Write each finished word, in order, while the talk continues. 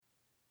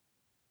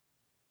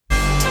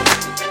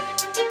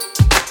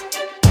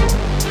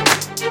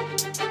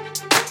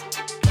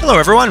Hello,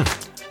 everyone.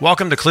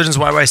 Welcome to Collisions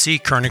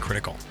YYC Current and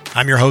Critical.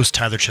 I'm your host,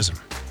 Tyler Chisholm.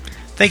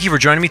 Thank you for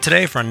joining me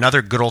today for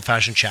another good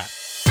old-fashioned chat.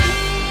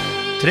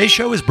 Today's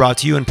show is brought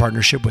to you in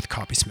partnership with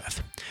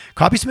Copysmith.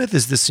 Copysmith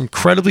is this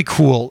incredibly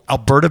cool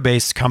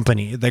Alberta-based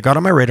company that got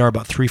on my radar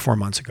about 3-4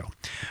 months ago.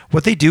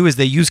 What they do is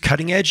they use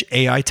cutting-edge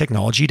AI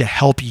technology to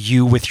help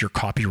you with your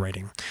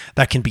copywriting.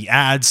 That can be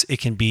ads, it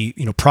can be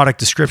product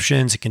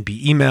descriptions, it can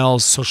be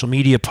emails, social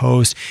media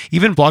posts,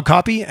 even blog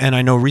copy. And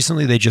I know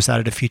recently they just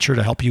added a feature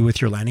to help you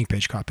with your landing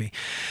page copy.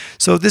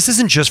 So this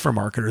isn't just for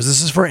marketers.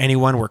 This is for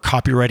anyone where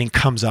copywriting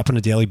comes up on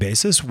a daily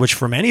basis, which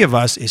for many of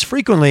us is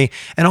frequently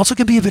and also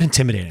can be a bit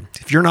intimidating.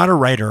 If you're not a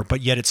writer,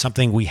 but yet it's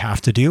something we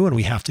have to do and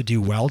we have to do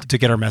well to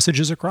get our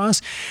messages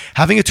across,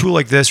 having a tool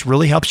like this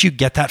really helps you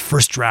get that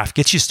first draft,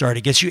 gets you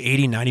started, gets you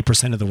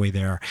 80-90% of the way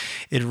there.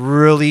 It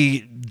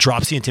really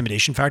drops the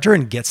intimidation factor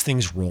and gets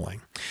things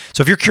rolling.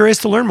 So if you're curious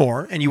to learn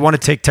more and you want to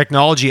take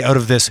technology out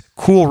of this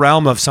cool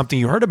realm of something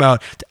you heard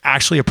about to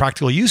actually a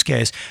practical use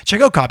case,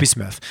 check out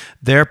Copysmith.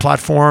 Their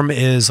platform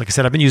is, like I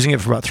said, I've been using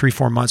it for about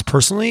 3-4 months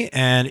personally,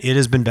 and it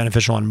has been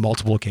beneficial on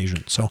multiple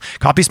occasions. So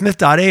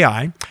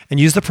copysmith.ai and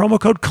use the promo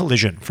code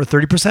COLLISION for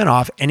 30%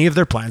 off any of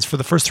their plans for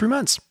the first 3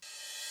 months.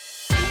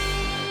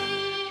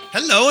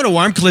 Hello and a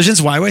warm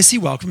Collisions YYC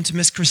welcome to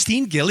Miss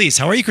Christine Gillies.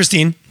 How are you,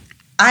 Christine?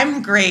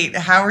 I'm great.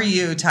 How are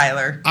you,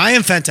 Tyler? I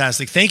am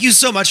fantastic. Thank you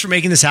so much for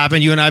making this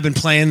happen. You and I have been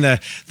playing the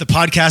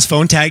podcast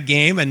phone tag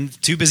game,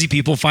 and two busy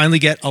people finally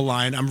get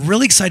aligned. I'm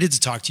really excited to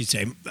talk to you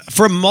today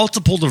for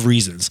multiple of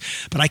reasons,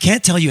 but I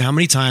can't tell you how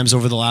many times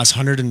over the last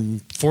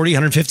 140,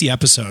 150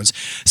 episodes,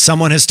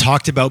 someone has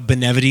talked about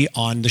Benevity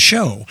on the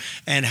show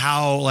and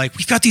how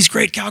we've got these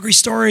great Calgary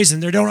stories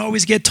and they don't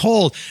always get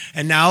told.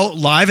 And now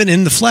live and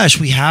in the flesh,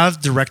 we have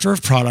Director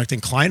of Product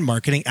and Client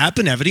Marketing at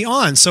Benevity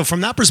on. So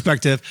from that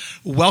perspective,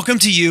 welcome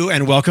to you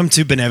and welcome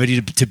to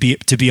Benevity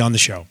to be on the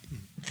show.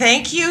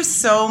 Thank you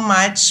so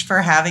much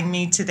for having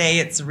me today.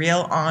 It's a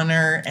real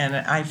honor, and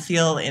I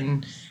feel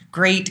in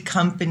great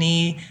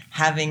company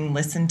having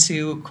listened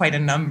to quite a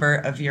number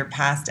of your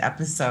past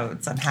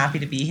episodes. I'm happy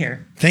to be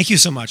here. Thank you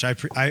so much. I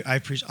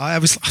appreciate.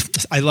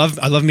 I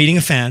love meeting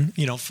a fan.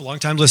 For a long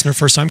time listener,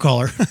 first time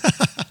caller.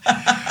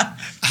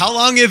 How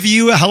long have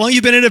you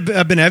been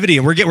at Benevity?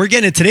 And we're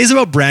getting it. Today's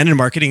about brand and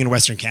marketing in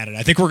Western Canada.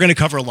 I think we're going to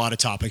cover a lot of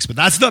topics, but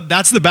that's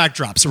the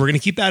backdrop. So we're going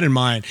to keep that in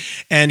mind.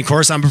 And of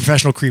course, I'm a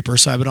professional creeper,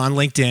 so I've been on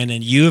LinkedIn,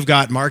 and you've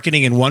got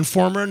marketing in one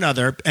form or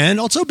another, and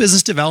also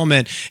business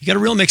development. You got a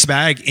real mixed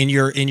bag in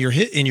your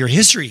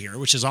history here,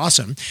 which is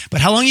awesome.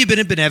 But how long have you been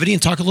at Benevity?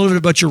 And talk a little bit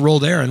about your role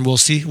there, and we'll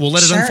see. We'll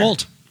let it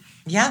unfold.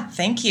 Yeah,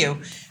 thank you.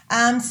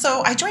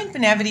 So I joined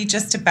Benevity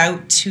just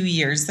about 2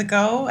 years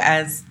ago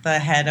as the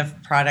head of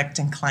product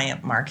and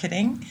client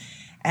marketing.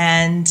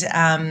 And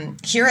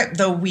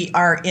though we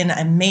are in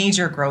a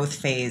major growth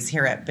phase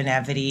here at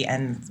Benevity,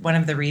 and one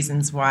of the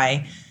reasons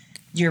why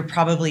you're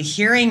probably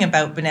hearing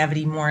about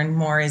Benevity more and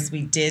more is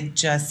we did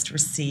just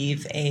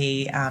receive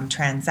a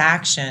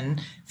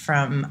transaction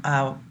from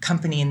a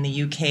company in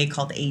the UK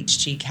called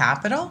HG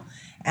Capital.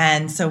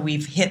 And so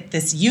we've hit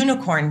this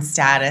unicorn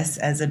status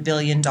as $1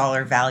 billion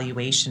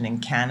valuation in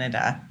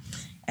Canada.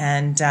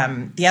 And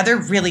the other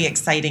really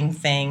exciting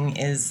thing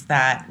is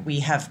that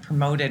we have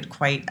promoted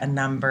quite a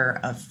number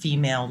of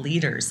female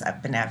leaders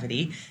at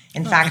Benevity.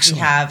 In fact,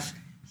 excellent. We have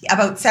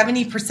about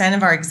 70%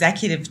 of our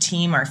executive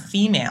team are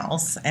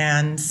females.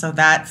 And so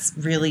that's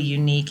really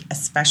unique,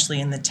 especially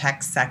in the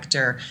tech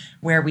sector,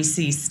 where we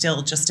see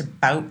still just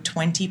about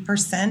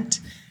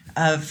 20%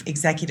 of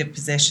executive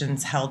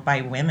positions held by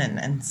women.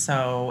 And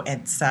so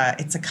it's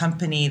a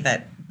company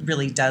that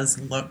really does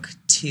look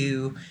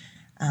to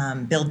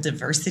build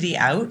diversity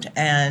out,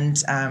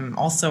 and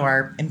also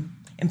our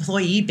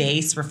employee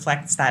base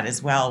reflects that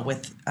as well,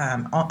 with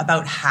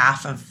about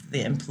half of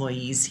the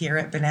employees here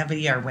at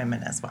Benevity are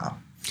women as well.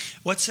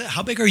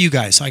 How big are you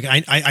guys?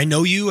 I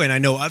know you and I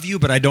know of you,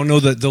 but I don't know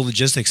the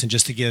logistics. And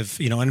just to give,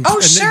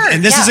 sure.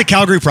 And this is a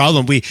Calgary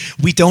problem. We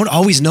don't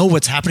always know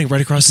what's happening right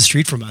across the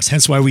street from us.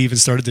 Hence why we even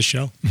started the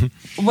show.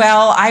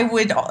 Well, I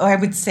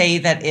would say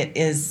that it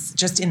is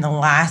just in the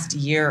last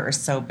year or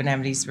so,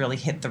 Benevity's really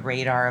hit the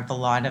radar of a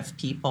lot of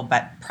people.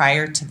 But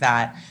prior to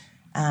that,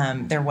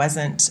 there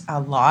wasn't a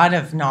lot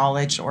of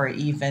knowledge or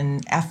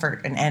even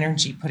effort and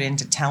energy put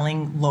into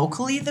telling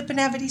locally the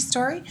Benevity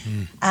story.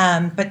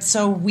 But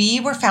so we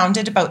were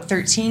founded about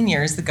 13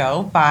 years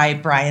ago by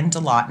Brian de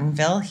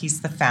Lottenville.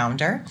 He's the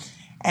founder.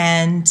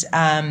 And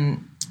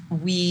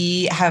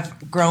we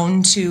have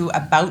grown to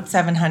about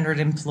 700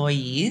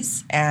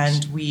 employees,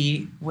 and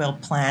we will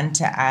plan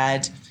to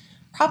add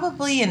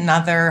probably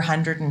another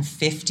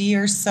 150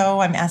 or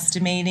so, I'm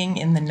estimating,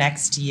 in the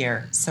next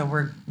year. So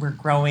we're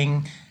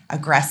growing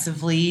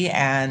aggressively,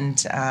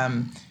 and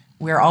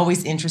we're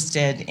always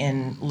interested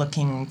in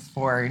looking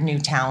for new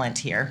talent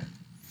here.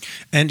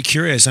 And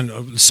curious,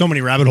 and so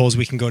many rabbit holes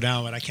we can go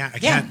down, but I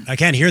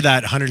can't hear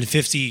that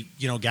 150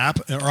 gap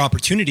or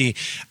opportunity.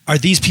 Are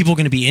these people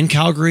going to be in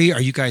Calgary?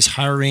 Are you guys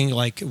hiring,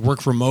 like,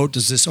 work remote?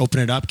 Does this open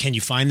it up? Can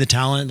you find the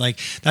talent? Like,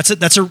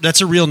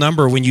 that's a real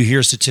number when you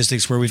hear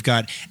statistics where we've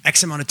got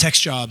X amount of tech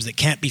jobs that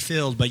can't be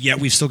filled, but yet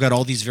we've still got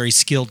all these very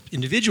skilled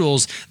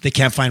individuals that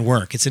can't find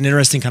work. It's an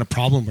interesting kind of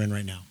problem we're in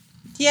right now.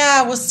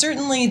 Yeah, well,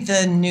 certainly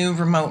the new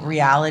remote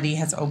reality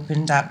has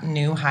opened up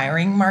new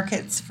hiring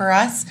markets for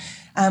us.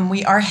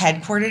 We are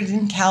headquartered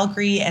in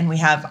Calgary, and we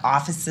have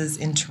offices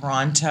in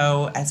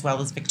Toronto as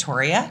well as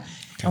Victoria.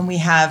 Okay. And we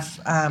have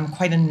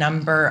quite a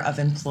number of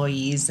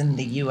employees in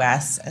the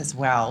U.S. as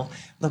well,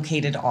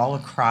 located all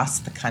across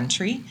the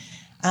country.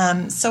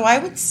 So I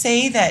would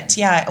say that,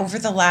 over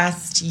the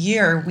last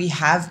year, we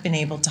have been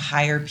able to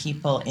hire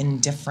people in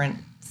different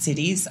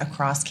cities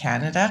across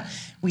Canada.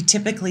 We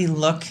typically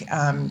look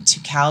to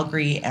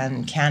Calgary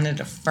and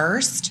Canada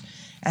first.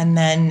 And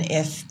then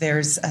if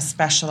there's a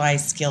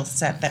specialized skill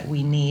set that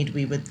we need,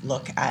 we would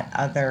look at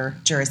other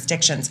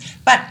jurisdictions.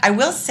 But I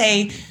will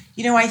say,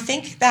 I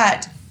think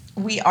that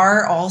we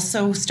are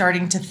also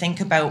starting to think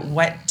about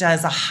what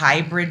does a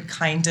hybrid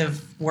kind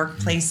of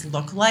workplace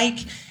look like.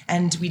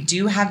 And we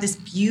do have this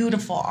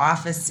beautiful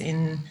office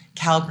in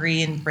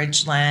Calgary in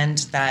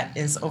Bridgeland that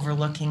is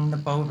overlooking the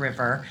Bow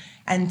River.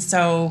 And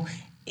so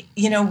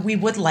we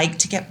would like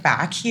to get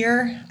back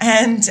here,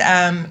 and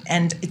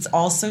it's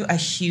also a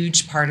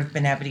huge part of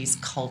Benevity's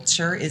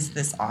culture is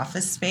this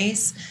office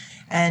space,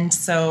 and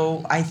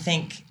so I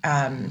think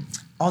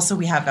also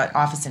we have an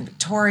office in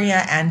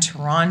Victoria and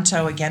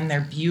Toronto. Again,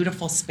 they're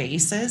beautiful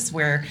spaces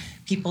where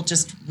people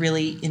just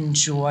really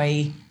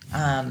enjoy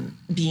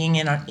being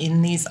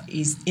in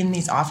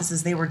these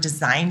offices. They were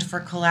designed for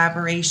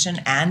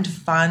collaboration and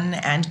fun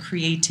and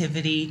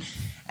creativity,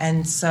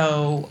 and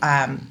so.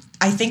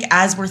 I think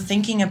as we're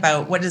thinking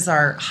about what does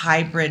our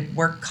hybrid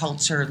work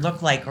culture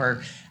look like,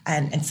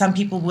 and some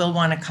people will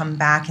want to come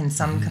back in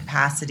some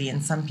capacity,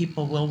 and some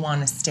people will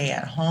want to stay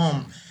at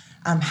home.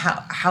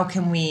 How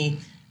can we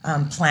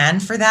plan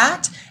for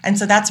that? And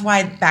so that's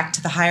why, back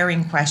to the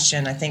hiring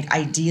question, I think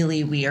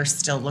ideally we are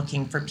still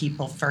looking for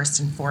people first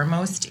and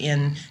foremost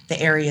in the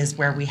areas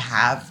where we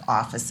have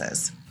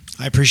offices.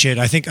 I appreciate it.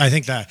 I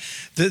think that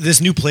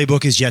this new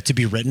playbook is yet to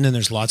be written, and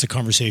there's lots of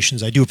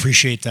conversations. I do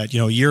appreciate that.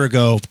 A year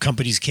ago,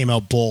 companies came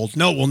out bold.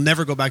 No, we'll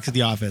never go back to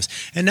the office.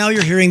 And now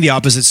you're hearing the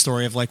opposite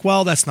story of like,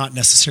 well, that's not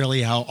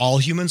necessarily how all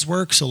humans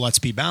work. So let's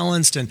be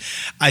balanced. And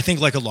I think,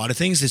 like a lot of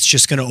things, it's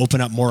just going to open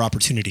up more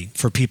opportunity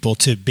for people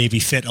to maybe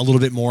fit a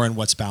little bit more in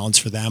what's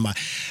balanced for them.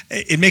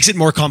 It makes it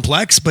more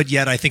complex, but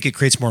yet I think it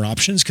creates more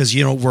options because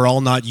we're all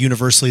not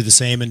universally the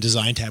same and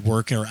designed to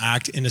work or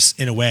act in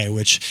a way.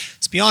 Which,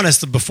 let's be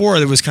honest, before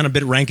there was kind of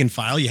bit rank and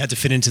file. You had to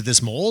fit into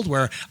this mold,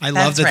 where I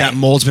love that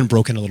mold's been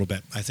broken a little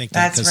bit. I think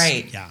that's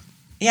right.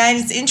 Yeah, and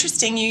it's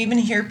interesting. You even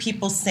hear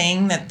people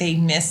saying that they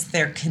miss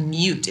their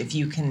commute, if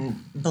you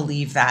can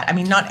believe that. I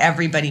mean, not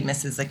everybody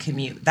misses a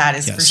commute, that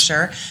is for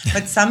sure.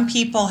 But some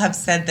people have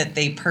said that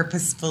they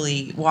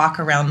purposefully walk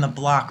around the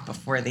block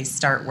before they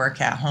start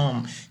work at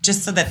home,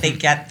 just so that they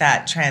get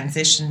that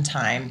transition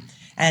time.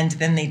 And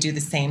then they do the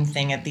same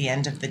thing at the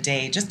end of the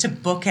day, just to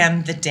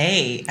bookend the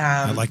day,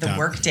 the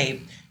work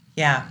day.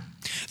 Yeah.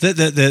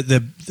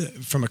 The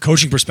from a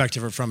coaching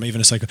perspective, or from even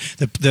a psycho,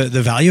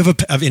 the value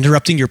of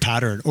interrupting your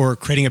pattern or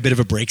creating a bit of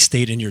a break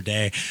state in your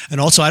day.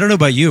 And also, I don't know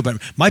about you, but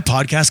my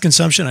podcast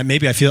consumption,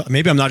 maybe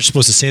I'm not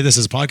supposed to say this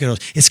as a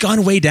podcast, it's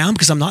gone way down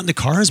because I'm not in the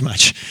car as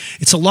much.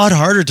 It's a lot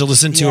harder to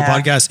listen to a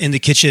podcast in the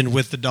kitchen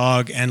with the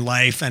dog and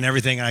life and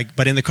everything.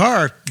 But in the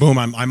car, boom,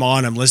 I'm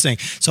on, I'm listening.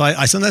 So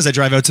I sometimes I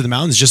drive out to the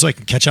mountains just so I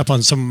can catch up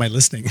on some of my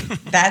listening.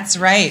 That's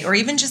right. Or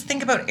even just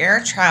think about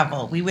air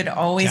travel. We would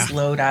always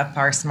load up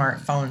our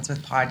smartphones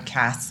with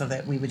podcasts so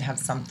that we would have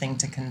something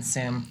to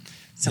consume.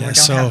 So we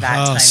don't have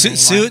that time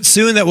anymore.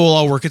 Soon that will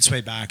all work its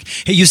way back.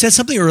 Hey, you said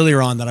something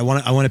earlier on that I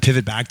want to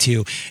pivot back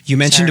to. You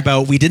mentioned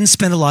about we didn't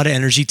spend a lot of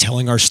energy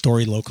telling our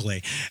story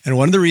locally. And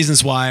one of the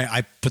reasons why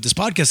I put this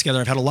podcast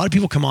together, I've had a lot of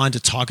people come on to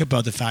talk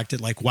about the fact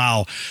that, like,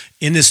 wow,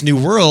 in this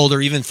new world,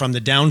 or even from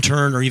the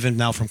downturn, or even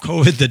now from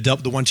COVID, the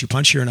 1-2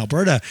 punch here in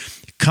Alberta,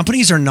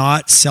 companies are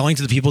not selling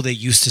to the people they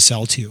used to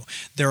sell to.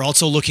 They're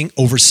also looking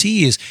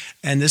overseas.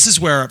 And this is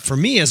where, for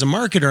me as a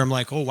marketer, I'm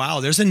like, oh, wow,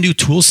 there's a new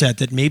tool set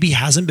that maybe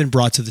hasn't been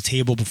brought to the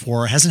table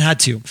before, or hasn't had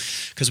to,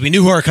 because we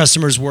knew who our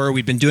customers were.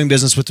 We'd been doing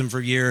business with them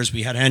for years.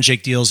 We had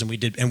handshake deals, and we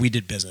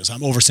did business. I'm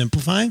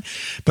oversimplifying.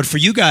 But for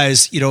you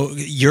guys,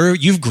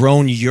 you've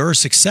grown your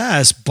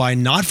success by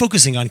not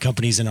focusing on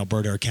companies in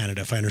Alberta or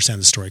Canada, if I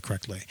understand the story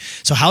correctly.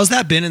 So how's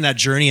that been in that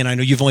journey? And I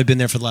know you've only been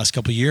there for the last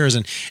couple of years.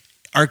 And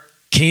are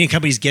Canadian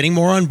companies getting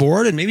more on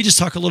board? And maybe just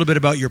talk a little bit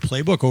about your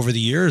playbook over the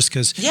years,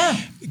 because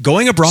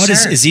going abroad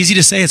is easy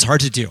to say, it's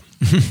hard to do.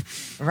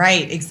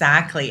 Right,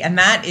 exactly. And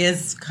that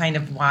is kind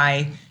of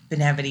why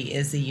Benevity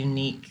is a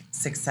unique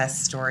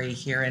success story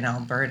here in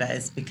Alberta,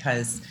 is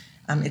because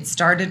It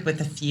started with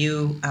a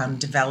few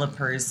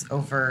developers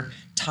over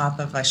top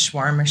of a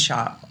shawarma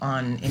shop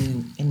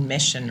in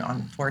Mission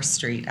on 4th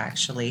Street,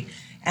 actually.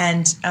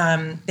 And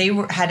they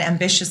had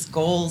ambitious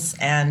goals,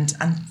 and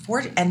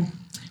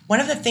one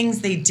of the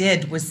things they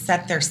did was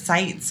set their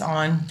sights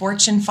on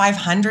Fortune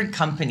 500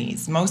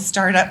 companies. Most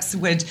startups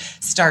would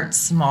start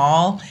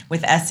small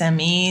with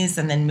SMEs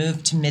and then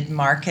move to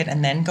mid-market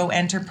and then go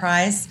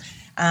enterprise.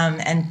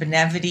 And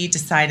Benevity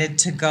decided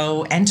to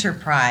go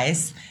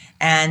enterprise,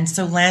 and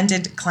so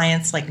landed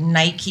clients like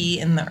Nike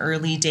in the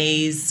early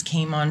days,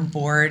 came on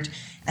board,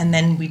 and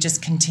then we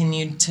just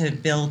continued to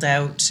build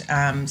out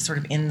sort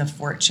of in the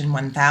Fortune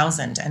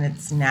 1000. And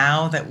it's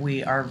now that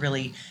we are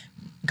really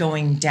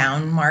going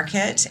down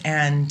market,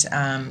 and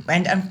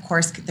of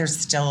course there's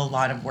still a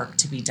lot of work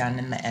to be done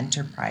in the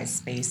enterprise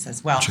space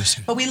as well.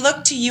 But we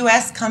look to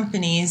U.S.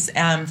 companies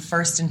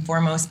first and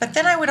foremost. But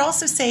then I would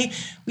also say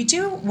we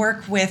do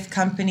work with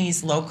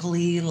companies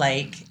locally,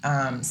 like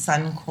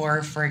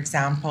Suncor, for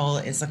example,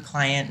 is a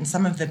client, and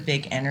some of the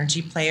big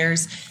energy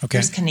players. Okay.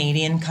 There's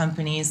Canadian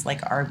companies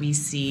like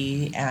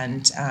RBC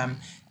and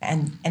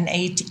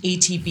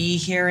ATB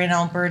here in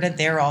Alberta,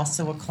 they're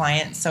also a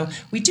client. So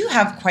we do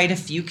have quite a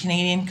few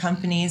Canadian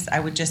companies.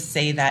 I would just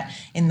say that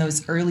in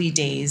those early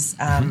days,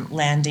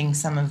 landing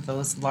some of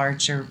those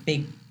larger,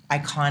 big,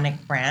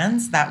 iconic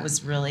brands, that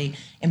was really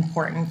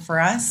important for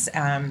us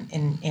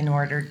in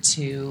order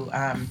to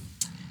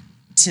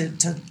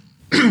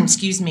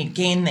excuse me,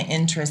 gain the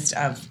interest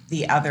of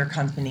the other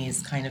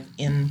companies kind of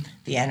in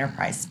the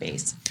enterprise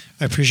space.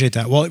 I appreciate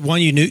that. Well,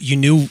 one, you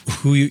knew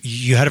who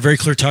you had a very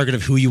clear target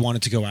of who you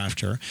wanted to go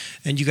after,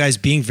 and you guys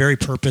being very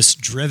purpose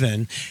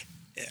driven.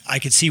 I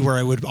could see where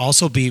it would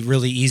also be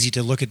really easy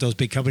to look at those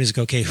big companies and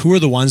go, okay, who are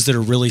the ones that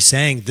are really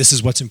saying this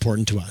is what's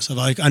important to us? Of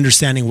like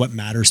understanding what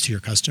matters to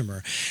your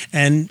customer.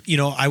 And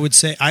I would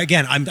say,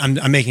 again, I'm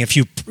making I'm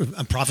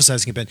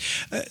prophesizing a bit.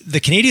 The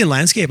Canadian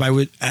landscape,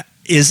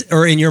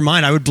 or in your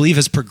mind, I would believe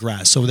has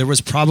progressed. So there was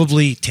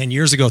probably 10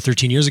 years ago,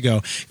 13 years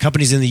ago,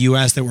 companies in the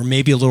US that were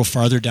maybe a little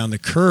farther down the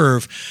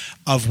curve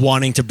of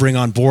wanting to bring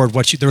on board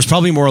there was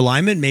probably more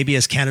alignment. Maybe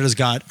as Canada's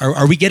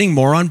are we getting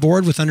more on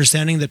board with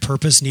understanding that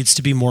purpose needs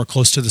to be more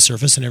close to the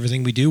surface in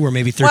everything we do, where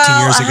maybe 13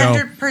 years ago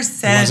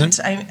 100%.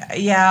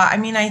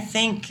 I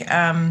think,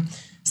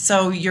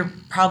 so you're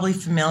probably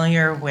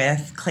familiar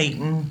with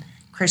Clayton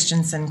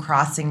Christensen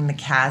crossing the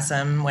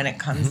chasm when it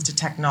comes to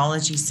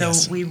technology. So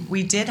yes.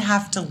 we did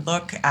have to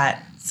look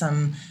at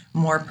some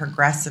more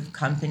progressive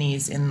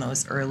companies in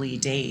those early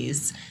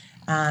days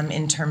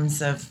in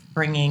terms of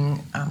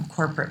bringing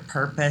corporate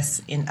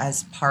purpose in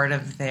as part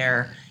of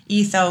their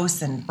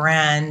ethos and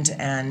brand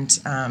and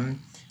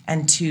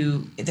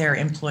to their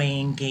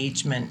employee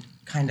engagement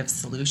kind of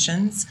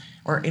solutions,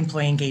 or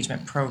employee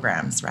engagement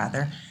programs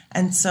rather.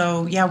 And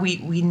so,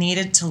 we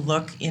needed to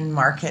look in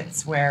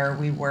markets where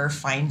we were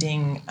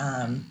finding,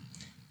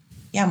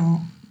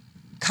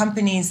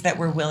 companies that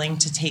were willing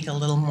to take a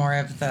little more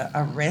of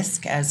a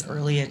risk as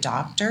early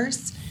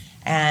adopters.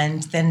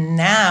 And then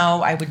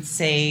now I would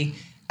say,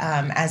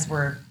 as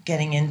we're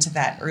getting into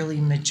that early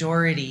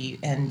majority,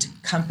 and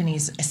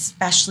companies,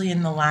 especially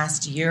in the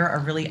last year, are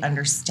really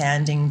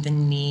understanding the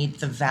need,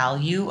 the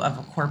value of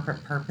a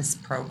corporate purpose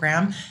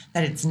program,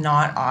 that it's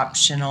not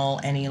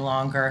optional any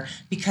longer,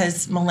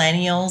 because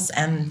millennials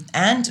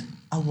and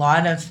a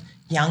lot of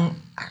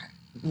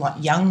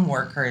young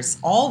workers,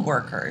 all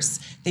workers,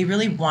 they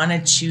really want to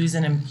choose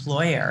an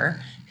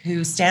employer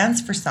who stands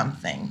for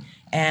something.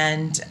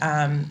 And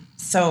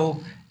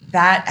so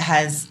that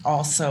has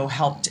also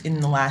helped in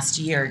the last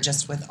year,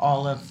 just with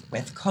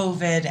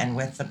COVID and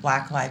with the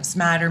Black Lives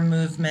Matter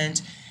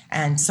movement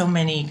and so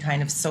many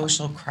kind of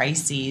social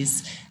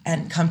crises.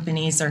 And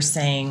companies are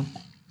saying,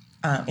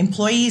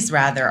 employees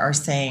rather, are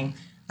saying,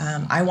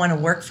 I want to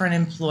work for an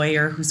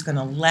employer who's going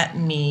to let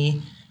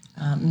me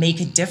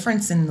make a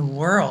difference in the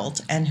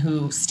world and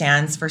who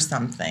stands for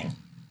something.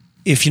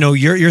 If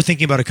you're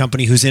thinking about a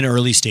company who's in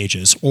early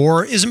stages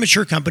or is a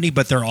mature company,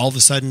 but they're all of a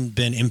sudden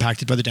been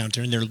impacted by the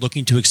downturn, they're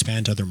looking to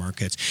expand to other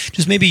markets.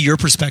 Just maybe your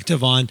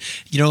perspective on,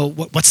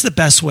 what's the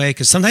best way?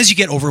 Because sometimes you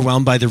get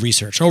overwhelmed by the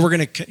research. Oh, we're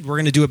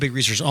gonna do a big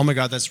research. Oh my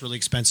God, that's really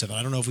expensive.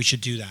 I don't know if we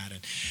should do that. And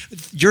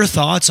your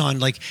thoughts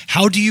on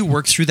how do you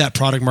work through that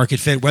product market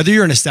fit? Whether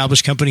you're an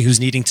established company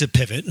who's needing to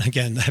pivot,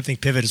 again, I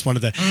think pivot is one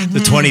of the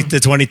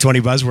 2020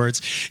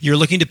 buzzwords. You're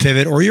looking to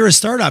pivot, or you're a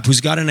startup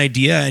who's got an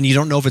idea and you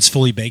don't know if it's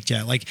fully baked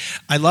yet.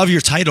 I love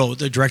your title,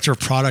 the Director of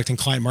Product and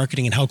Client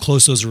Marketing, and how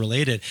close those are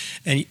related.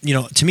 And,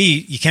 to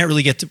me, you can't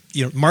really get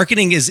to,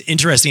 marketing is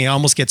interesting. It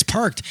almost gets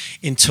parked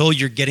until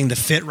you're getting the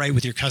fit right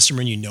with your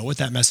customer and you know what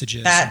that message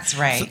is. That's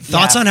right.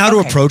 Thoughts on how to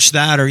approach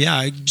that, or digging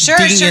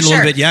in a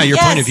little bit, your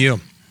point of view.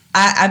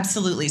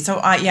 Absolutely. So,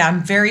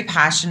 I'm very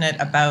passionate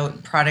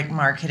about product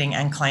marketing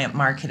and client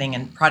marketing,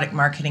 and product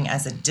marketing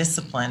as a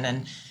discipline.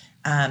 And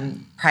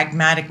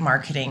pragmatic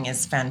marketing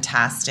is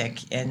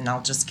fantastic, and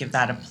I'll just give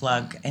that a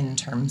plug in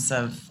terms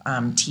of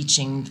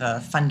teaching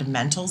the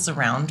fundamentals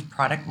around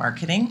product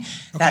marketing.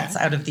 Okay. That's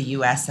out of the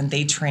US, and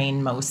they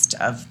train most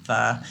of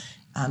the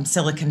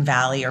Silicon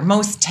Valley, or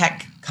most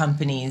tech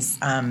companies,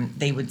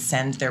 they would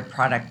send their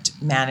product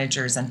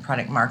managers and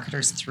product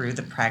marketers through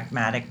the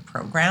Pragmatic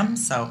program.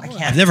 So I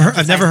can't.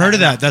 I've never heard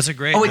of that. That's a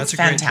great. Oh, it's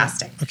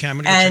fantastic. Okay, I'm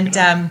going to check it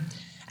out.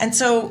 And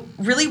so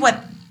really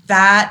what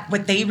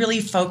they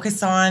really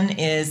focus on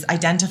is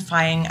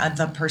identifying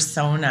the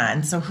persona.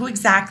 And so who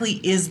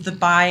exactly is the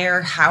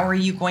buyer? How are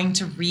you going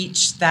to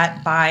reach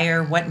that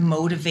buyer? What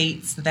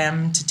motivates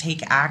them to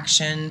take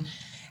action?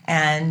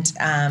 And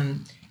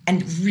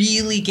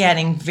really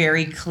getting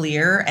very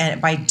clear, and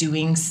by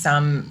doing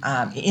some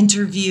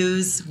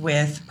interviews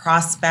with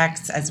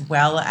prospects as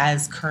well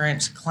as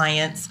current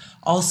clients,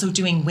 also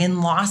doing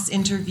win-loss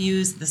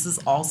interviews. This is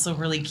also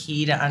really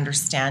key to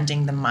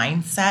understanding the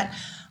mindset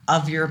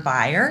of your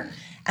buyer.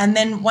 And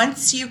then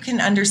once you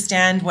can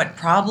understand what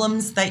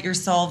problems that you're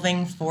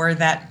solving for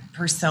that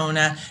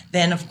persona,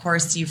 then of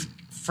course you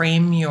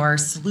frame your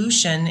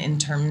solution in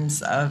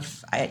terms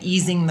of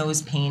easing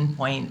those pain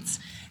points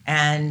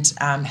and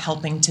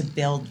helping to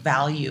build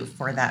value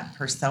for that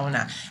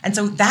persona. And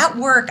so that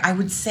work, I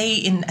would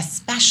say,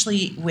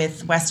 especially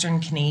with Western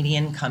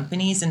Canadian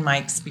companies, in my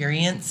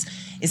experience,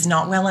 is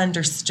not well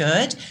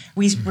understood.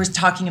 We were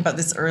talking about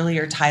this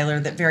earlier, Tyler,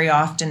 that very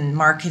often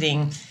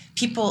marketing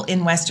people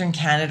in Western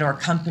Canada or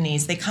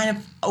companies, they kind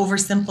of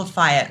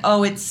oversimplify it.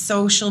 Oh, it's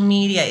social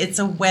media, it's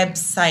a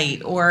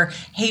website, or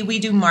hey, we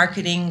do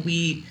marketing,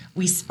 we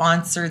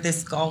sponsor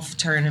this golf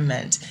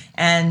tournament.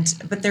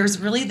 But there's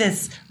really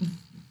this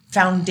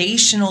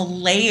foundational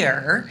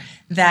layer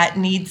that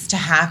needs to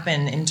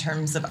happen in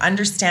terms of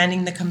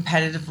understanding the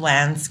competitive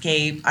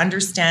landscape,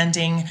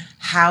 understanding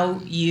how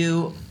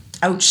you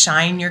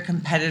outshine your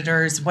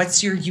competitors,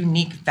 what's your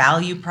unique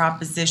value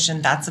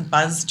proposition. That's a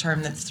buzz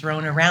term that's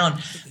thrown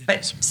around.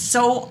 But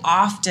so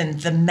often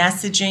the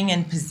messaging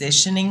and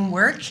positioning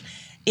work,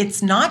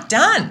 it's not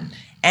done.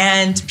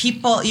 And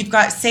you've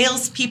got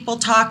salespeople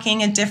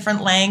talking a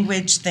different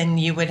language than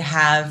you would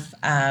have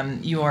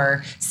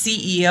your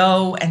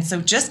CEO. And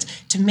so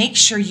just to make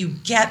sure you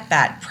get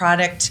that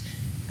product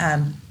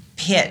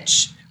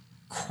pitch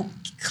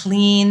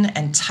clean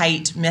and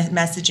tight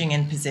messaging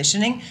and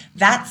positioning,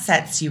 that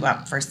sets you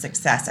up for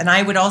success. And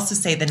I would also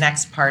say the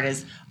next part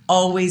is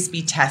always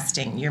be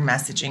testing your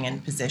messaging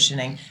and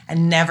positioning,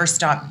 and never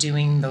stop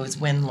doing those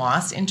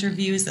win-loss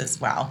interviews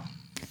as well.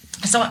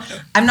 So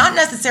I'm not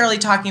necessarily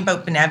talking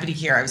about Benevity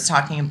here. I was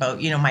talking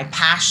about, my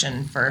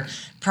passion for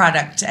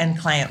product and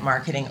client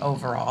marketing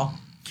overall.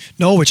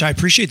 No, which I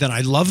appreciate that.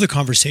 I love the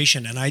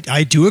conversation, and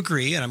I do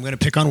agree, and I'm going to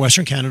pick on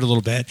Western Canada a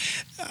little bit.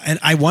 And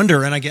I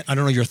wonder, and I don't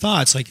know your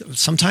thoughts, like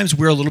sometimes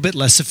we're a little bit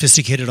less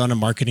sophisticated on a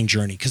marketing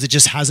journey because it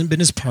just hasn't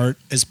been as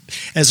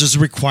is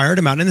required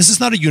amount. And this is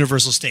not a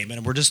universal statement,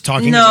 and we're just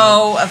talking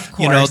about, of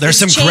course. There's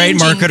some great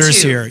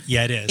marketers here.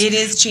 Yeah, it is. It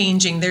is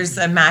changing. There's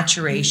a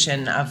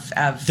maturation of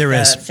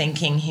the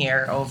thinking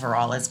here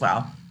overall as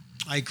well.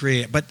 I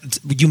agree, but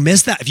you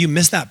miss that. If you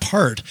miss that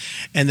part,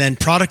 and then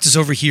product is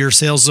over here,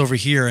 sales is over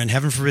here, and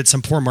heaven forbid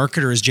some poor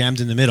marketer is jammed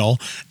in the middle.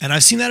 And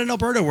I've seen that in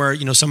Alberta where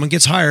someone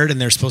gets hired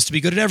and they're supposed to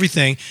be good at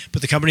everything,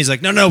 but the company's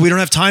like, no, we don't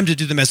have time to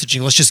do the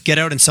messaging. Let's just get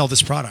out and sell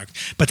this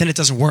product. But then it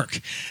doesn't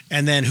work,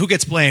 and then who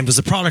gets blamed? Was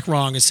the product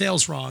wrong? Is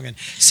sales wrong? And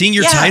seeing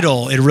your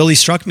title, it really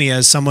struck me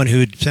as someone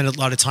who'd spent a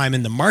lot of time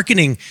in the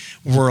marketing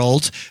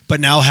world, but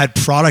now had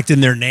product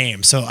in their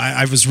name. So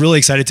I was really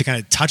excited to kind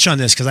of touch on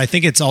this because I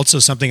think it's also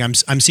something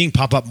I'm seeing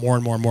pop up more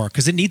and more and more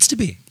because it needs to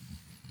be.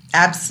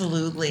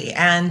 Absolutely.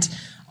 And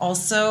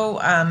also,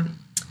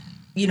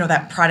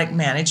 that product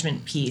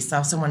management piece, I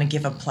also want to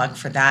give a plug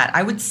for that.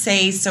 I would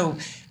say, so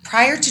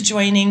prior to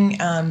joining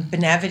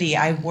Benevity,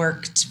 I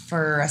worked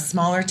for a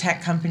smaller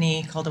tech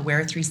company called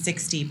Aware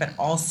 360, but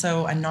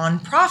also a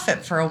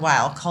nonprofit for a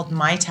while called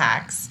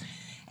MyTax.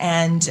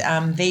 And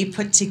they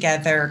put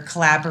together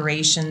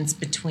collaborations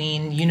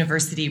between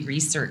university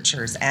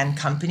researchers and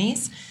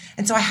companies.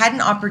 And so I had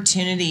an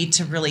opportunity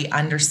to really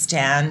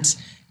understand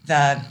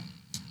the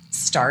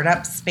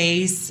startup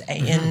space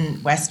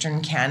in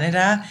Western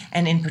Canada,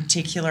 and in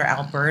particular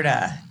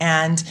Alberta.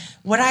 And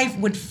what I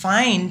would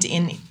find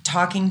in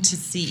talking to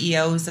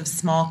CEOs of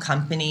small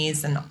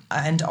companies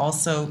and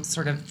also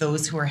sort of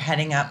those who are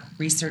heading up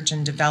research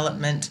and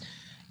development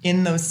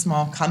in those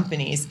small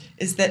companies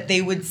is that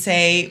they would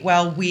say,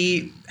 well,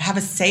 we have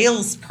a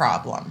sales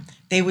problem.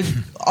 They would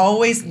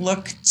always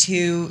look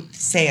to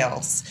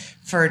sales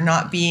for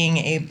not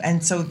being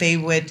and so they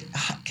would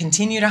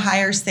continue to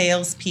hire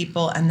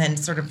salespeople and then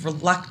sort of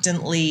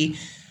reluctantly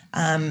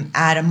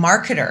add a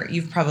marketer.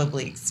 You've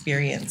probably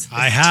experienced this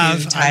I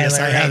have. too, Tyler. Yes,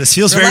 I have. This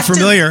feels very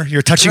familiar.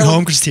 You're touching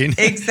home, Christine.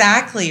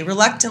 Exactly.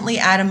 Reluctantly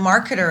add a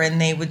marketer,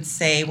 and they would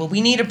say, well, we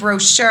need a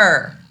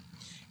brochure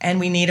and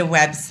we need a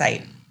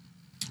website.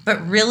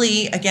 But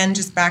really, again,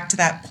 just back to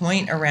that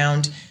point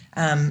around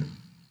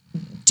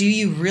do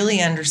you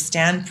really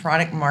understand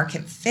product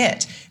market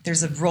fit?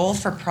 There's a role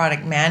for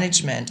product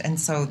management. And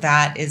so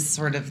that is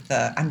sort of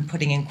I'm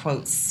putting in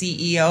quotes,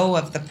 CEO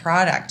of the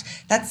product.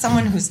 That's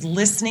someone who's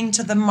listening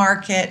to the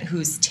market,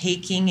 who's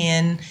taking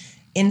in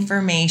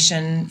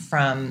information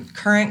from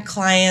current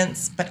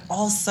clients, but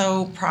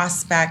also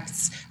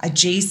prospects,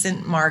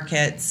 adjacent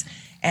markets,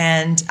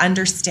 and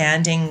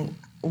understanding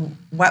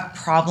what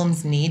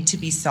problems need to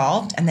be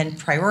solved, and then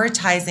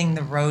prioritizing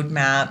the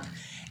roadmap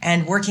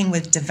and working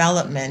with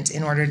development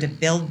in order to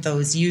build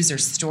those user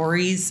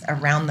stories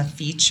around the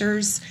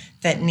features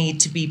that need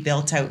to be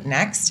built out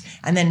next,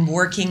 and then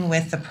working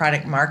with the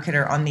product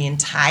marketer on the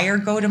entire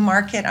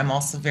go-to-market. I'm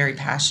also very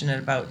passionate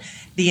about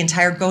the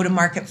entire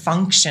go-to-market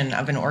function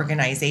of an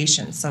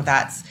organization. So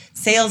that's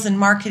sales and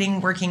marketing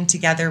working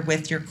together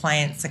with your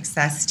client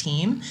success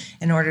team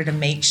in order to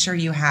make sure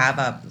you have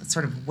a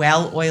sort of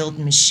well-oiled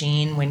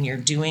machine when you're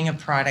doing a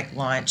product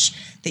launch,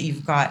 that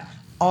you've got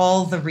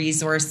all the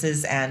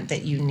resources and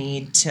that you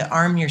need to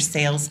arm your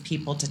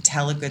salespeople to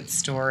tell a good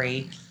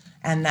story,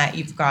 and that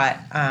you've got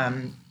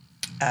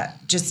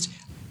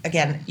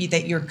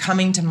that you're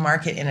coming to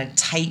market in a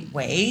tight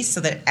way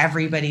so that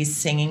everybody's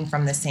singing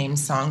from the same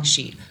song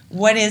sheet.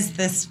 What is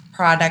this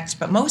product?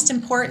 But most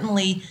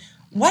importantly,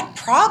 what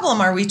problem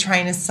are we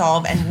trying to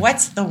solve, and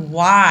what's the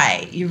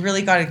why? You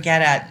really got to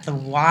get at the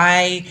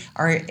why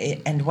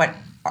and what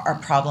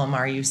problem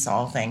are you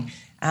solving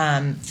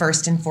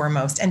first and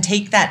foremost, and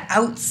take that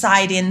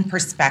outside-in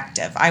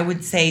perspective. I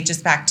would say,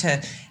 just back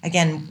to,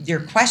 again,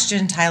 your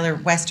question, Tyler,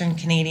 Western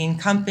Canadian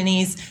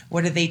companies,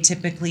 what are they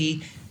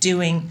typically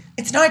doing?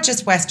 It's not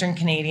just Western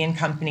Canadian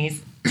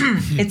companies.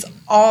 It's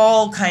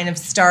all kind of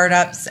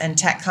startups and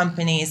tech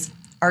companies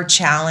are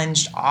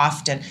challenged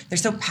often. They're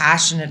so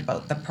passionate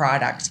about the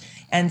product.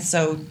 And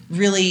so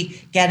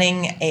really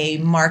getting a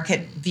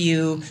market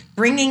view,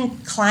 bringing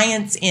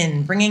clients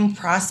in, bringing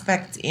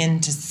prospects in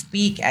to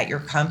speak at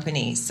your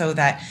company so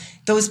that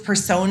those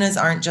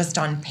personas aren't just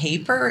on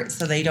paper,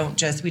 so we don't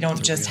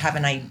just have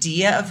an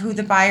idea of who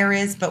the buyer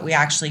is, but we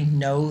actually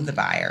know the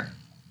buyer.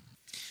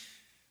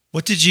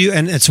 What did you,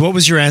 and so what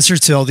was your answer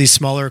to all these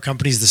smaller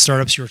companies, the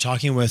startups you were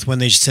talking with, when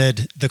they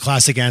said the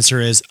classic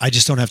answer is, I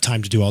just don't have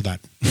time to do all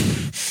that?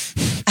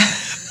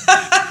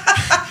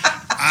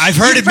 I've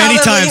heard it many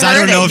times. I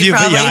don't know if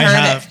I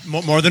have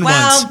more than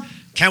once.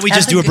 Can't we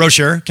just do a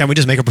brochure? Can we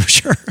just make a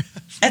brochure?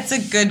 That's a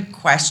good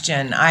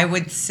question. I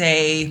would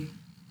say,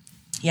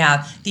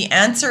 the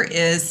answer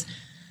is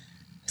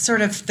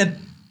sort of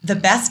the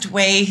best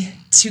way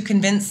to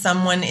convince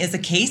someone is a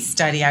case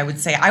study, I would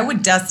say. I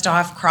would dust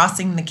off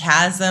Crossing the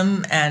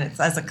Chasm and it's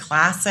as a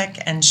classic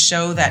and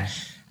show that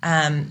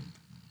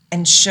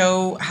and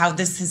show how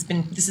this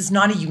is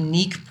not a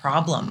unique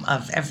problem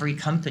of every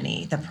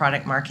company, the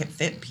product market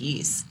fit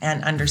piece,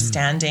 and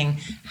understanding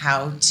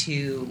how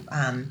to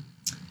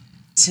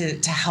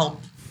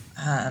help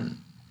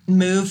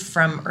move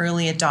from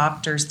early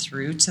adopters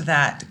through to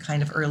that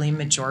kind of early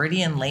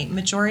majority and late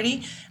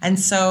majority. And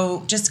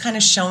so just kind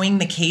of showing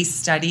the case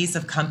studies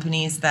of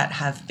companies that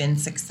have been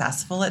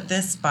successful at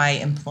this by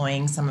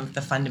employing some of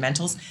the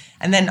fundamentals.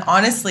 And then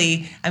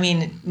honestly, I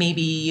mean,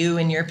 maybe you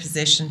in your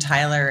position,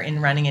 Tyler,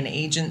 in running an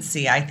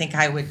agency, I think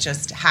I would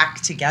just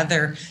hack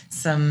together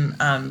some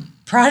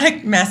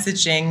product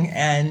messaging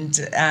and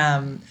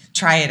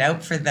try it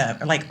out for them,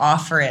 like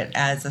offer it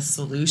as a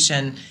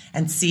solution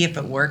and see if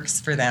it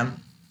works for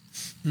them.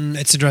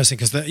 It's interesting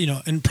because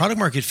in product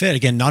market fit,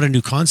 again, not a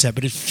new concept,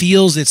 but it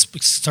feels it's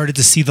started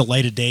to see the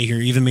light of day here,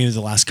 even maybe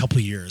the last couple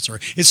of years, or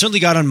it certainly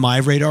got on my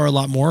radar a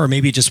lot more, or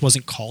maybe it just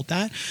wasn't called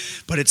that,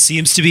 but it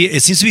seems to be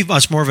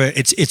much more of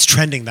it's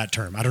trending, that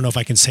term. I don't know if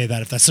I can say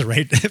that, if that's the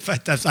right,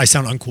 I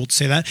sound uncool to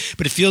say that,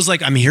 but it feels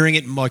like I'm hearing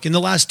it like in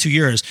the last 2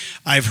 years.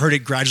 I've heard it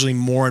gradually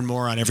more and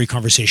more on every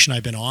conversation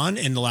I've been on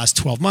in the last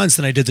 12 months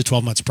than I did the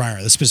 12 months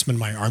prior. That's just been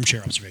my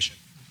armchair observation.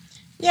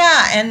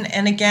 Yeah,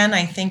 and again,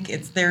 I think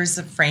there's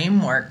a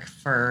framework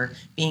for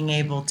being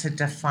able to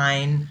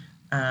define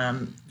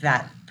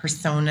that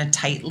persona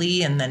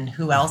tightly, and then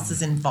who else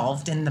is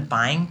involved in the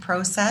buying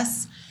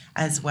process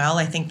as well.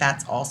 I think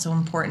that's also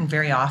important.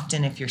 Very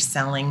often, if you're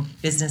selling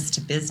business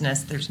to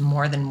business, there's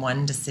more than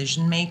one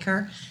decision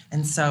maker.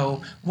 And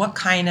so what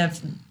kind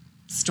of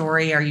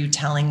story are you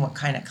telling? What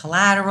kind of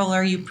collateral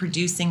are you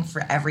producing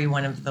for every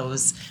one of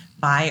those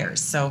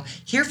buyers? So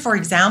here, for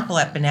example,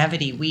 at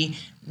Benevity, we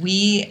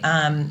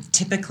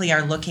typically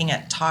are looking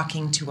at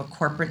talking to a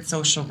corporate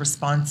social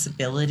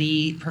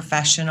responsibility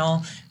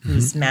professional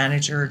who's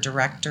manager or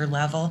director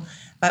level.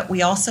 But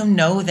we also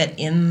know that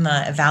in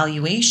the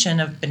evaluation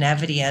of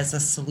Benevity as a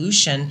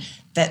solution,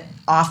 that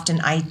often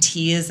IT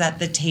is at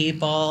the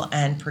table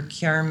and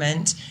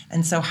procurement.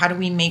 And so how do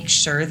we make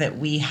sure that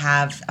we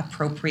have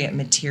appropriate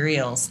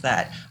materials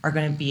that are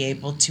going to be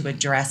able to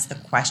address the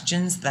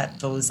questions that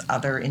those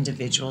other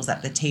individuals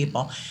at the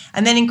table?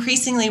 And then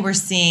increasingly we're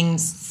seeing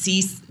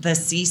the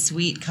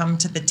C-suite come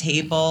to the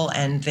table,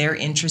 and they're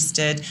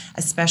interested,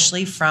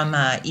 especially from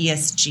a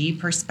ESG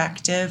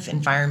perspective,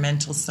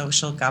 environmental,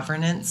 social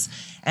governance.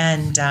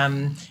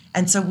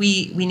 And so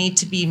we need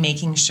to be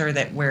making sure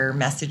that we're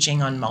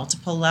messaging on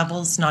multiple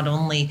levels, not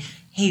only,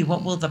 hey,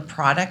 what will the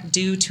product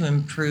do to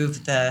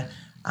improve the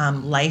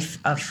life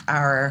of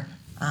our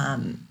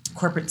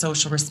corporate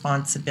social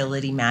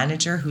responsibility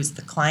manager, who's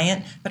the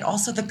client, but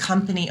also the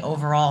company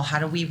overall. How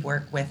do we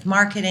work with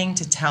marketing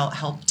to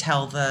help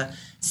tell the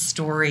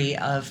story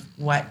of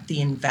what the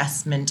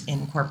investment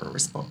in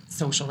corporate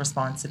social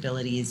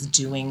responsibility is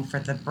doing for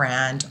the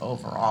brand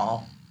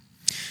overall?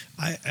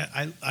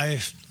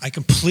 I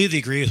completely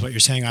agree with what you're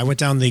saying. I went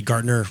down the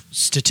Gartner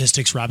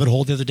statistics rabbit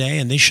hole the other day,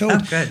 and they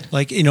showed,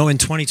 like, in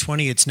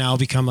 2020, it's now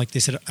become, like they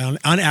said,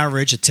 on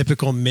average, a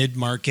typical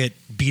mid-market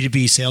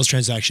B2B sales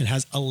transaction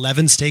has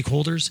 11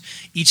 stakeholders.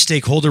 Each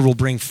stakeholder will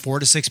bring 4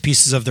 to 6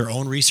 pieces of their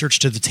own research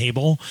to the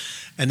table.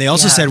 And they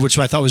also said, which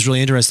I thought was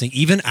really interesting,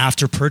 even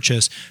after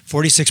purchase,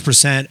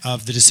 46%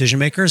 of the decision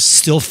makers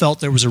still felt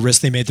there was a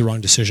risk they made the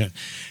wrong decision.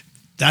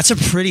 That's a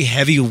pretty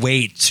heavy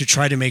weight to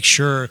try to make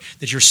sure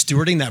that you're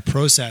stewarding that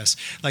process.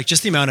 Like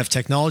just the amount of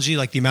technology,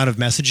 like the amount of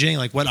messaging,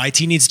 like what IT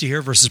needs to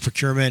hear versus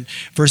procurement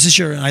versus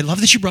I love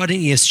that you brought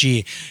in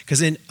ESG,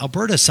 because in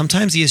Alberta,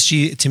 sometimes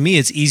ESG, to me,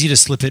 it's easy to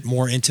slip it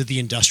more into the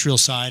industrial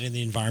side and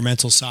the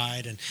environmental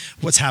side and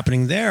what's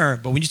happening there.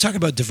 But when you talk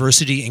about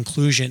diversity,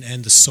 inclusion,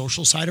 and the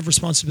social side of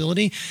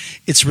responsibility,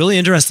 it's really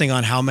interesting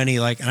on how many,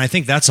 and I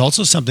think that's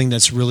also something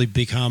that's really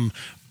become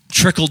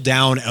trickled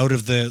down out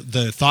of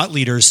the thought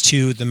leaders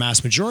to the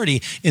mass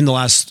majority in the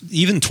last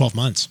even 12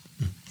 months.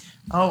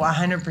 Oh,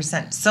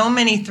 100%. So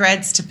many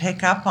threads to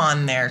pick up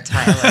on there,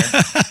 Tyler.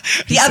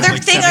 The other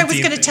thing I was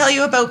going to tell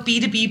you about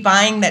B2B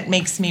buying that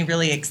makes me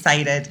really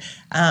excited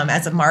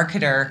as a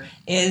marketer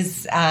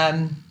is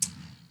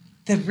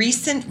the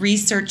recent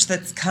research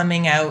that's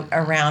coming out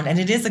around, and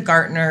it is a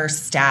Gartner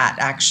stat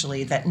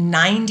actually, that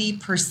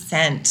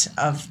 90%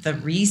 of the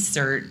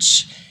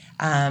research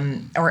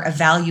or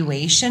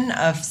evaluation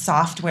of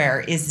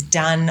software is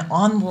done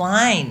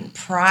online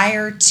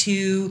prior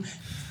to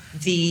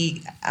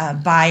the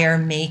buyer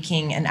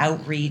making an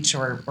outreach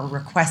or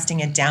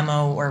requesting a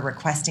demo or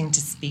requesting to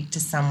speak to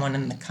someone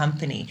in the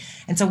company.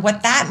 And so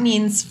what that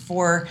means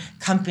for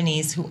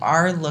companies who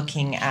are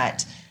looking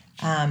at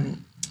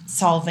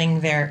solving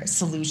their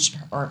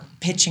solution or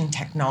pitching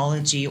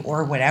technology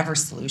or whatever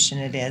solution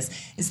it is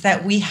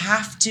that we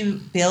have to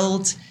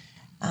build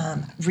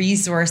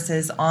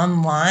resources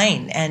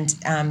online and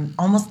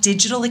almost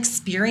digital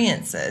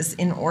experiences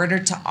in order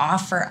to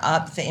offer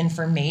up the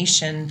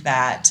information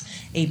that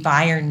a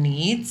buyer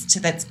needs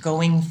that's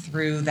going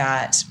through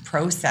that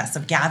process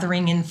of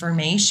gathering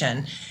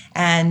information.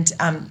 And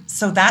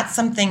so that's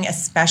something,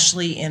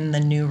 especially in the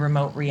new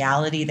remote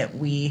reality, that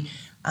we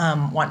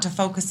want to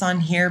focus on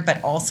here,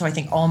 but also I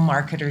think all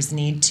marketers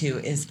need to,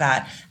 is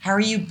that how are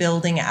you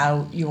building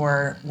out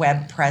your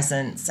web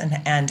presence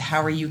and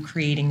how are you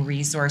creating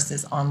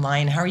resources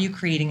online? How are you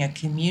creating a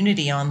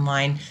community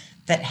online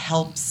that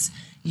helps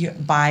your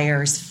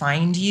buyers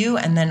find you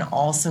and then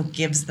also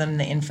gives them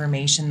the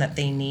information that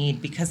they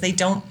need, because they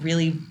don't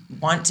really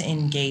want to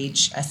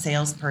engage a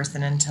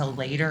salesperson until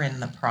later in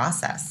the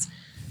process.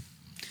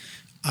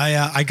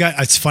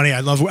 It's funny. I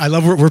love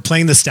we're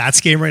playing the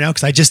stats game right now,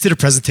 because I just did a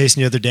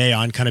presentation the other day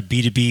on kind of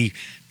B2B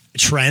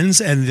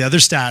trends, and the other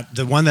stat,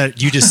 the one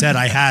that you just said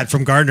I had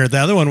from Gartner, the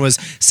other one was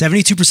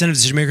 72% of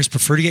decision makers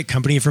prefer to get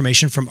company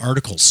information from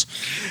articles.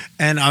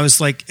 And I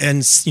was like,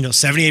 and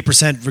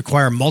 78%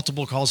 require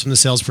multiple calls from the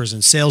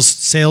salesperson, sales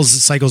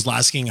cycles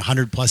lasting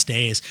 100 plus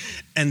days,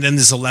 and then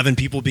there's 11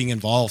 people being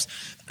involved.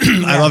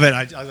 I love it.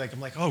 I'm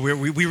like, oh,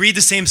 we read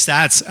the same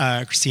stats,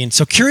 Christine.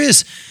 So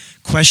curious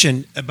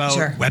question about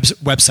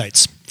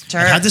websites. Sure.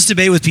 I've had this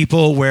debate with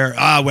people where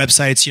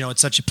websites,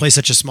 it plays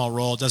such a small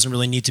role. It doesn't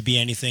really need to be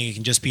anything. It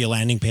can just be a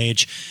landing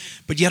page.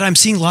 But yet I'm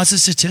seeing lots of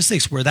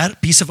statistics where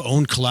that piece of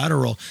owned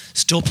collateral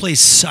still plays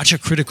such a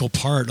critical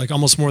part, like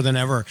almost more than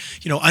ever.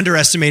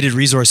 Underestimated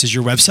resources,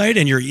 your website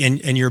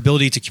and your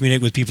ability to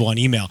communicate with people on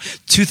email.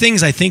 Two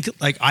things I think,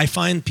 I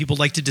find people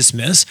like to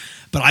dismiss,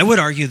 but I would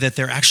argue that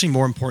they're actually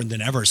more important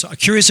than ever. So I'm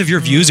curious of your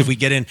views if we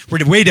get in.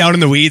 We're way down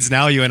in the weeds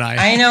now, you and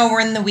I. I know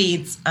we're in the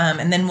weeds,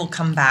 and then we'll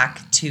come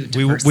back to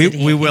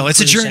diversity. We will. It's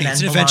a journey.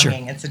 It's an adventure.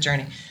 It's a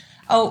journey.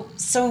 Oh,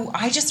 so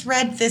I just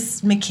read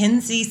this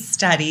McKinsey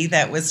study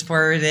that was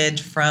forwarded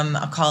from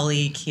a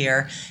colleague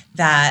here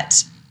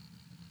that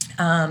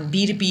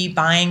B2B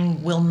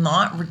buying will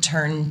not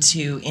return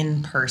to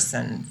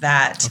in-person.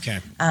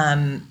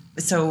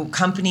 So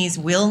companies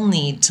will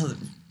need to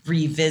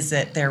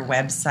revisit their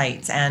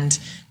websites and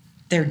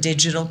their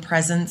digital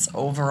presence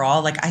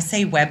overall. Like I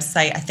say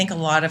website, I think a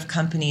lot of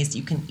companies,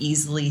 you can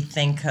easily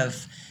think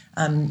of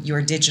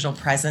your digital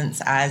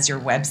presence as your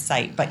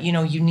website, but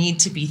you need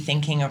to be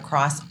thinking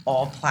across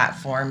all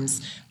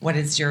platforms. What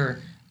is your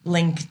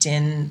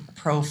LinkedIn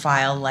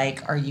profile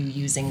like? Are you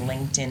using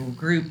LinkedIn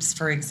groups,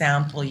 for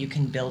example? You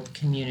can build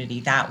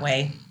community that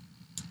way.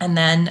 And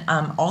then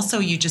also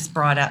you just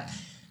brought up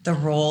the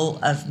role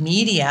of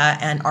media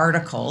and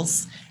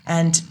articles.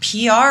 And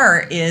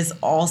PR is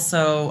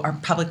also our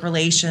public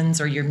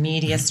relations or your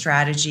media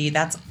strategy.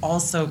 That's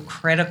also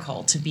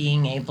critical to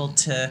being able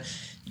to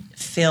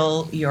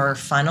fill your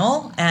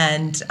funnel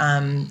and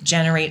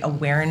generate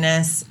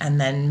awareness and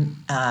then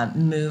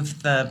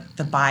move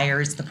the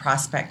buyers, the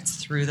prospects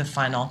through the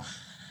funnel.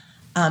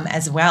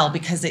 as well,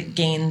 because it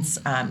gains,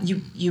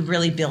 you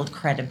really build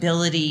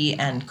credibility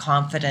and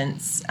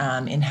confidence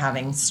in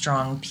having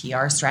strong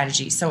PR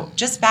strategy. So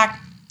just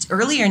back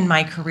earlier in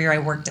my career, I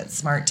worked at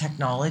Smart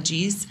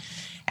Technologies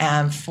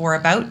for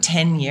about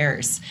 10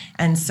 years.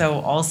 And so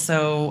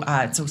also,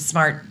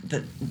 Smart,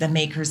 the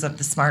makers of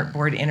the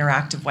Smartboard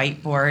interactive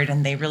whiteboard,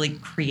 and they really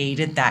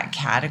created that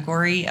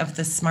category of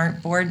the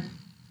Smartboard.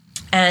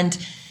 And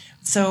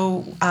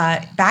so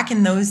back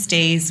in those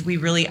days, we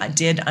really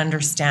did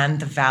understand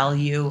the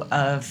value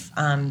of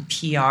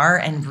PR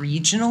and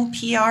regional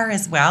PR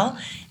as well.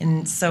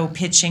 And so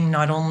pitching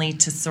not only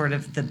to sort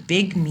of the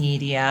big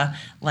media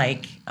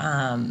like,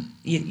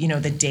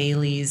 the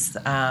dailies,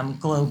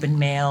 Globe and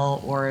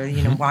Mail, or,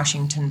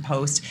 Washington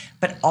Post,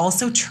 but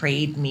also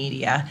trade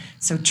media.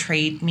 So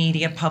trade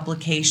media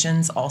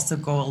publications also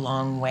go a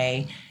long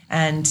way.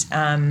 And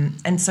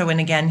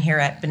again, here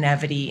at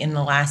Benevity in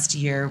the last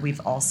year, we've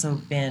also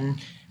been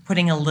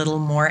putting a little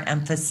more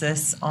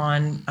emphasis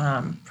on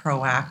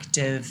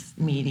proactive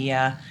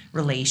media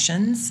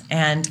relations.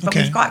 But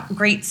we've got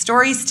great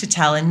stories to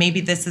tell, and maybe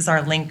this is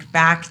our link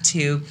back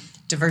to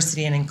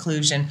diversity and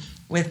inclusion.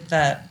 With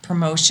the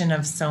promotion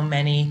of so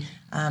many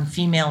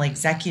female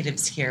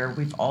executives here,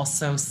 we've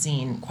also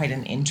seen quite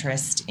an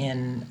interest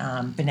in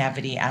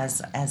Benevity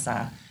as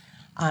a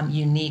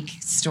unique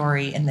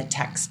story in the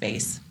tech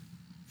space.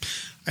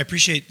 I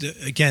appreciate,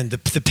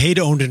 the pay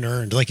to owned and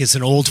earned. Like, it's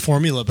an old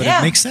formula, but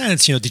it makes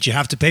sense. Did you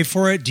have to pay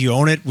for it? Do you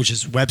own it, which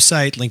is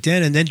website,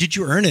 LinkedIn? And then did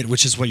you earn it,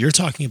 which is what you're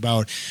talking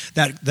about,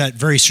 that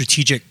very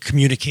strategic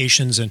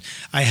communications. And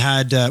I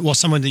had,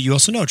 someone that you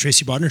also know,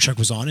 Tracy Bodnarchuk,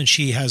 was on, and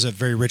she has a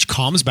very rich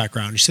comms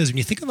background. She says, when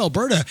you think of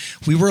Alberta,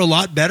 we were a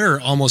lot better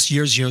almost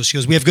years ago. She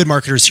goes, we have good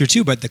marketers here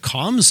too, but the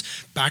comms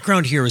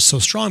background here is so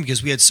strong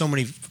because we had so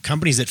many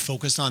companies that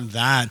focused on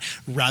that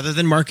rather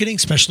than marketing,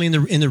 especially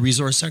in the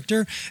resource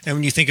sector. And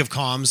when you think of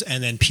comms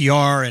and then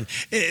PR, and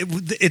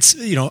it's,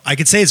 I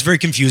could say it's very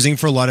confusing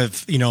for a lot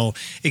of,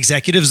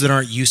 executives that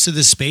aren't used to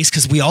this space,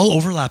 because we all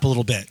overlap a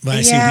little bit. When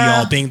I say we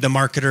all, being the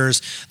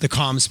marketers, the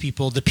comms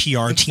people, the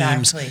PR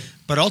teams.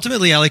 But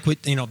ultimately, I like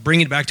what,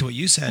 bringing it back to what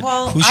you said.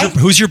 Well,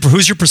 who's your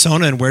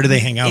persona, and where do they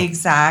hang out?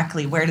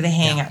 Exactly. Where do they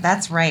hang out?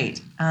 That's right.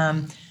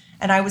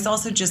 And I was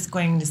also just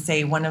going to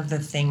say, one of the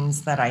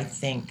things that I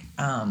think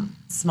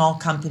small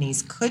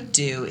companies could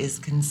do is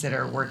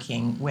consider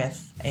working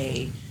with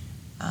a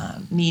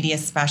media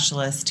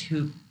specialist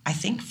who, I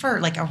think, for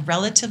like a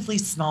relatively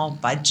small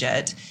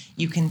budget,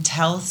 you can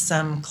tell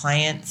some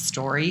client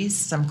stories,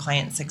 some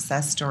client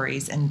success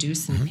stories, and do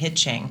some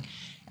pitching,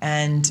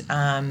 and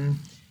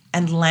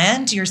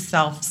land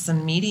yourself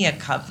some media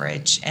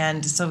coverage.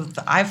 And so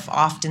I've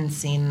often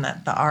seen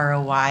that the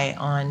ROI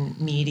on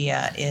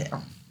media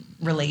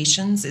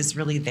relations is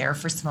really there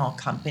for small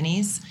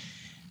companies.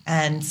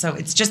 And so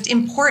it's just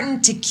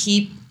important to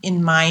keep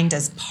in mind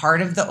as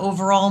part of the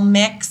overall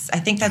mix. I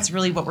think that's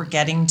really what we're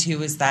getting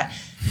to, is that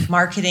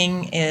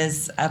marketing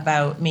is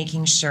about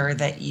making sure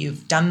that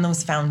you've done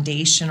those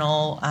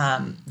foundational,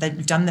 that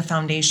you've done the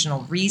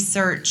foundational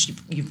research,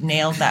 you've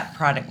nailed that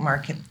product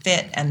market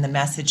fit and the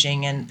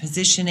messaging and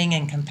positioning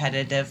and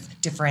competitive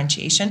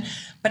differentiation,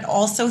 but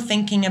also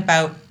thinking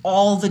about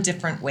all the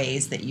different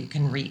ways that you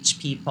can reach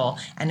people.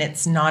 And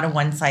it's not a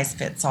one size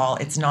fits all.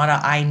 It's not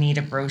I need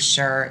a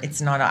brochure.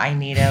 It's not I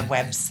need a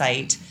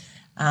website.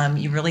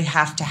 You really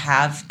have to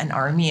have an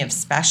army of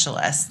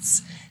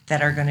specialists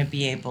that are going to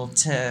be able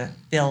to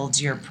build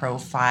your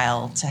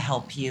profile to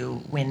help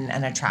you win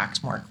and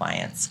attract more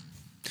clients.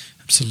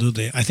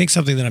 Absolutely. I think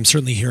something that I'm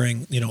certainly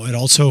hearing, it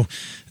also,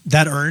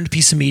 that earned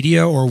piece of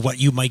media, or what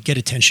you might get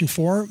attention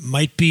for,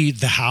 might be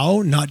the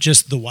how, not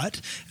just the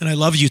what. And I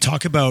love you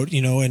talk about,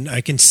 and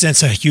I can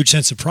sense a huge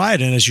sense of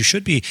pride, and as you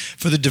should be,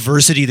 for the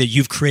diversity that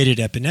you've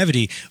created at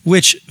Benevity,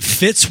 which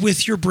fits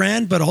with your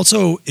brand, but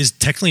also is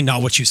technically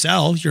not what you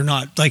sell. You're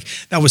not, like,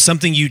 that was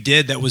something you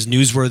did that was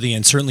newsworthy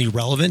and certainly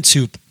relevant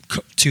to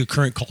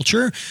current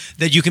culture,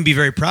 that you can be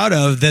very proud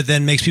of, that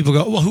then makes people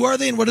go, well, who are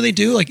they and what do they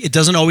do? Like, it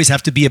doesn't always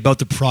have to be about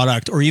the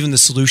product or even the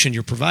solution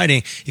you're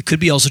providing. It could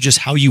be also just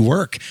how you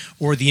work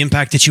or the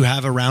impact that you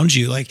have around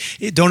you. Like,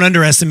 don't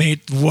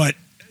underestimate what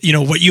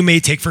you may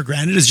take for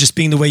granted as just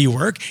being the way you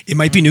work. It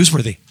might be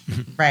newsworthy.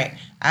 Right.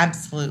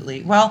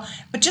 Absolutely. Well,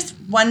 but just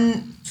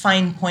one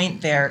fine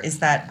point there is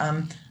that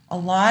a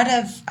lot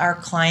of our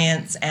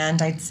clients,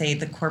 and I'd say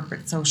the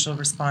corporate social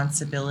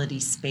responsibility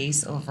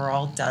space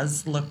overall,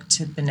 does look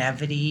to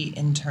Benevity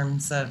in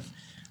terms of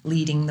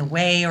leading the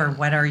way, or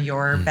what are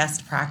your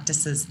best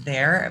practices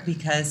there,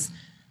 because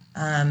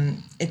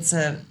it's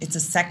a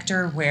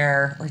sector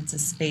where, or it's a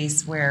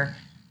space where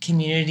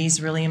community is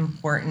really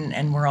important,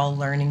 and we're all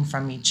learning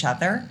from each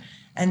other.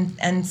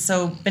 And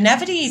so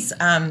Benevity's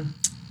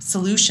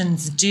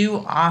solutions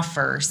do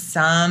offer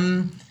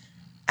some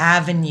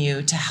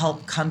avenue to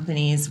help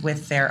companies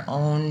with their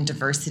own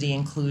diversity,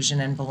 inclusion,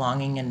 and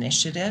belonging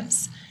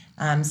initiatives.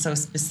 So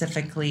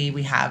specifically,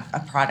 we have a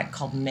product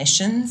called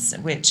Missions,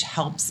 which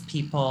helps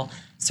people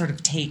sort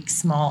of take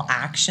small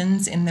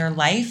actions in their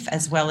life,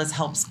 as well as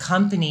helps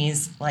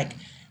companies like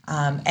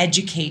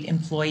educate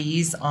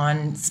employees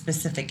on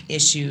specific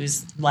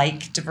issues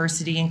like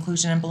diversity,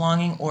 inclusion, and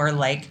belonging, or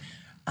like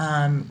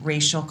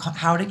racial.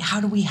 How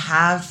do we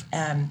have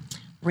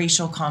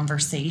racial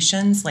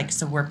conversations? Like,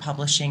 so we're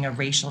publishing a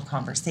racial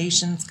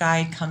conversations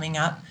guide coming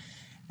up,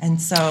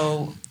 and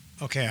so.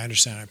 Okay, I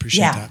understand. I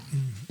appreciate that.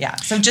 Yeah.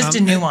 So just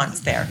a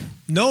nuance there.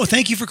 No,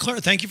 thank you for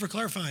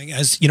clarifying.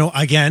 As you know,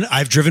 again,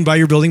 I've driven by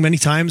your building many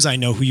times. I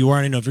know who you are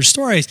and I know of your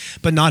stories,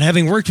 but not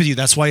having worked with you,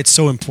 that's why it's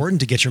so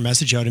important to get your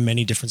message out in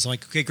many different.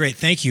 Like, okay, great,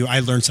 thank you. I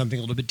learned something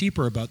a little bit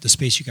deeper about the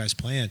space you guys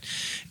play in.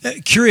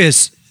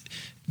 Curious,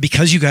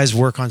 because you guys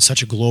work on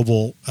such a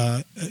global,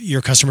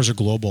 your customers are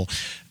global.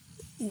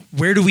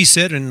 Where do we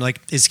sit, and like,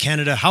 is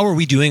Canada? How are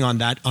we doing on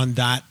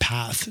that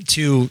path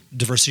to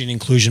diversity and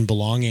inclusion,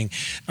 belonging?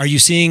 Are you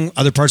seeing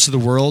other parts of the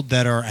world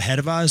that are ahead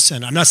of us?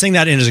 And I'm not saying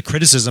that as a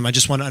criticism. I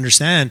just want to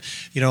understand,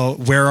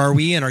 where are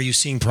we, and are you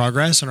seeing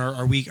progress, and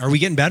are we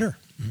getting better?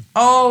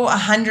 Oh,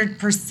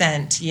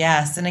 100%,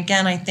 yes. And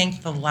again, I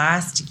think the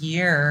last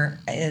year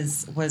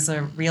was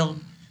a real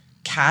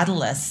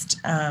catalyst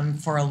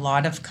for a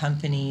lot of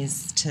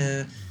companies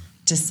to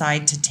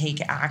decide to take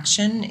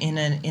action in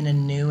a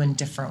new and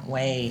different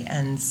way.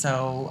 And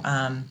so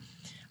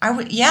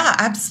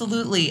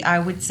absolutely. I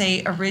would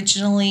say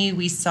originally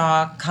we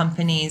saw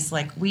companies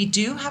like, we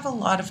do have a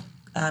lot of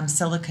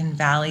Silicon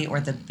Valley or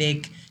the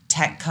big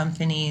tech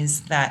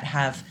companies that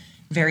have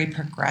very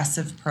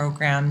progressive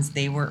programs.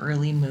 They were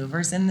early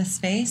movers in the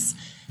space,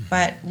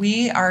 but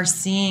we are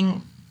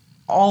seeing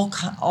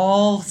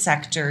all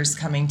sectors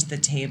coming to the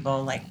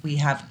table. Like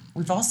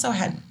we've also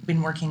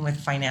been working with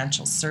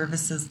financial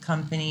services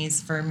companies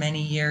for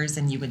many years,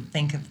 and you would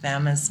think of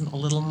them as a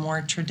little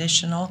more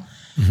traditional,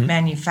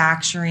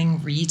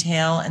 manufacturing,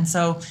 retail. And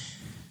so,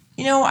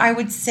 I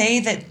would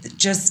say that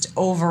just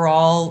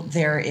overall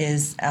there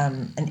is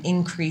an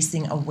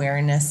increasing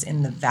awareness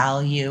in the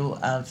value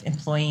of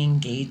employee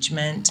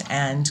engagement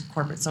and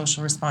corporate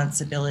social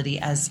responsibility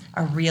as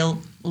a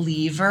real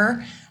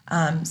lever.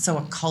 So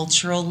a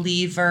cultural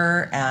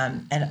lever,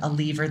 and a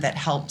lever that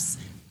helps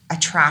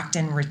attract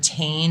and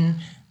retain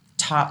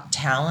top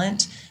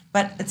talent.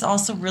 But it's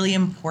also really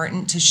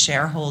important to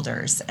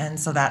shareholders. And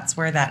so that's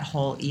where that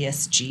whole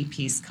ESG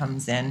piece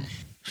comes in.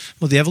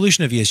 Well, the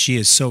evolution of ESG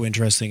is so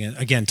interesting. And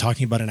again,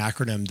 talking about an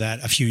acronym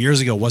that a few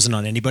years ago wasn't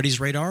on anybody's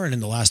radar. And in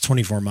the last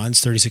 24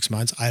 months, 36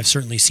 months, I've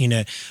certainly seen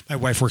it. My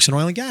wife works in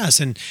oil and gas,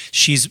 and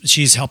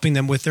she's helping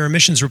them with their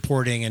emissions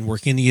reporting and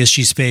working in the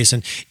ESG space.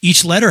 And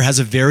each letter has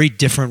a very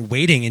different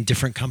weighting in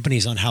different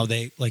companies on how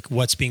they, like,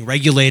 what's being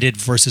regulated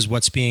versus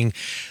what's being,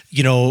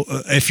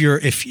 if your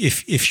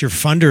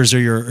funders or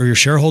your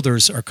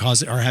shareholders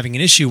are having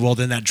an issue, well,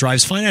 then that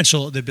drives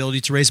the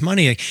ability to raise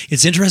money.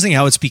 It's interesting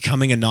how it's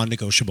becoming a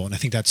non-negotiable. And I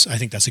think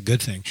that's a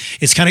good thing.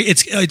 It's kind of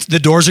the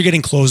doors are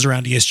getting closed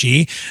around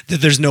ESG,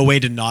 that there's no way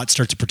to not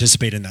start to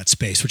participate in that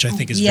space, which I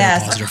think is very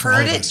positive for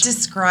all of us. Yes, I've heard it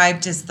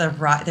described as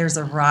there's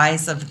a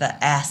rise of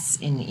the S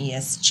in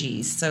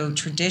ESG. So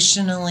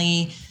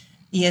traditionally,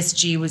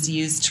 ESG was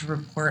used to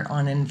report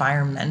on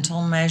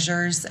environmental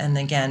measures, and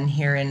again,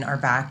 here in our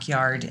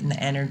backyard in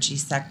the energy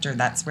sector,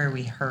 that's where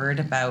we heard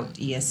about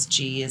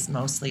ESG is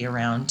mostly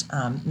around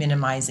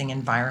minimizing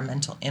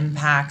environmental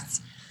impacts.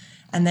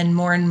 And then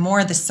more and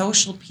more, the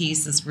social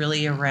piece is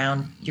really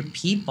around your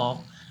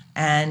people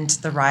and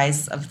the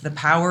rise of the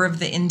power of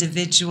the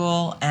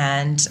individual,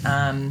 and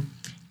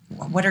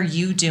what are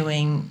you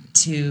doing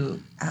to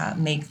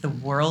make the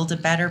world a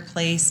better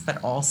place,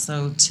 but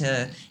also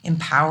to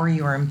empower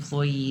your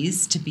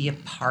employees to be a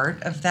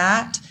part of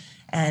that,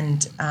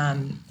 and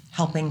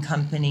helping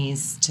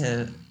companies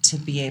to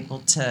be able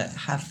to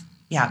have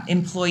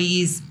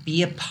employees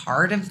be a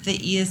part of the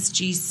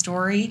ESG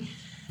story.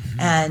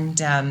 And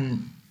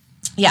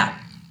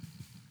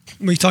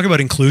when you talk about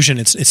inclusion,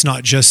 it's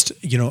not just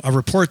a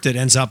report that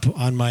ends up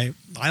on my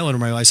island or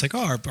my life. Like,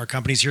 our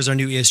companies, here's our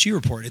new ESG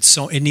report. It's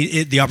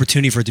the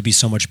opportunity for it to be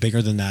so much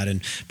bigger than that.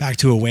 And back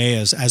to a way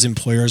as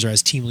employers or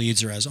as team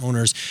leads or as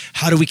owners,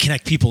 how do we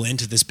connect people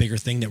into this bigger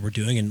thing that we're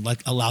doing and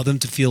allow them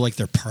to feel like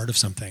they're part of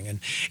something? And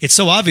it's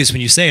so obvious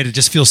when you say it. It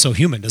just feels so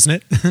human, doesn't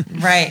it?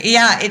 Right.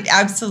 Yeah. It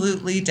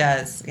absolutely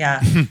does.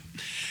 Yeah.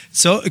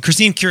 So,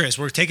 Christine, curious.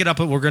 We're taking up.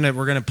 We're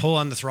gonna pull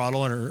on the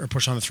throttle or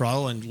push on the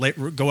throttle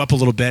and go up a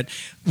little bit.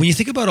 When you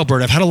think about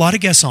Alberta, I've had a lot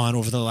of guests on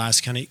over the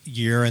last kind of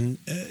year and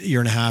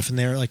a half, and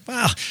they're like,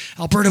 "Wow,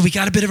 Alberta, we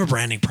got a bit of a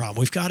branding problem.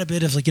 We've got a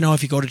bit of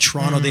if you go to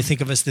Toronto, they think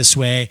of us this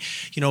way.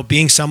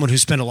 Being someone who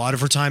spent a lot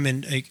of her time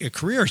in a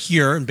career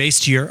here and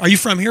based here. Are you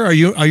from here? Are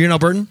you an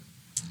Albertan?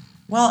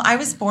 Well, I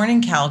was born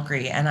in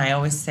Calgary, and I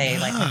always say,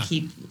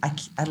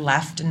 I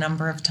left a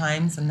number of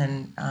times and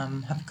then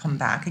have come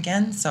back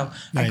again. So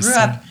nice. I grew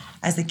up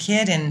as a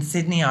kid in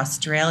Sydney,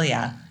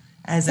 Australia,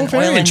 as an as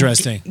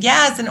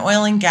an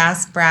oil and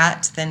gas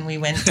brat. Then we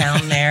went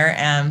down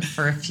there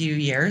for a few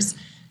years,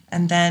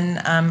 and then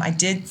I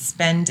did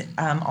spend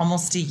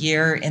almost a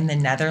year in the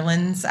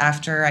Netherlands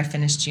after I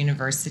finished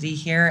university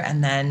here,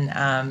 and then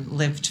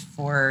lived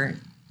for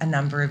a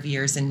number of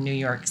years in New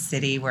York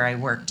City, where I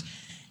worked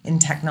in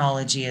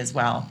technology as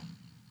well.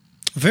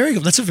 Very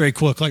good. That's a very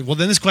cool. Well,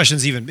 then this question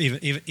is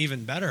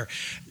even better.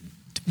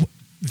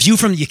 View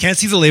from, you can't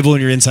see the label when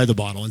you're inside the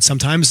bottle. And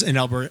sometimes in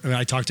Alberta,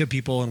 I talk to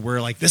people and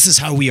we're like, this is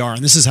how we are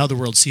and this is how the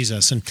world sees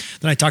us. And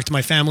then I talk to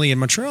my family in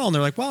Montreal and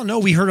they're like, well, no,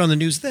 we heard on the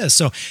news this.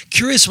 So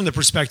curious from the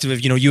perspective of,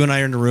 you and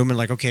I are in the room and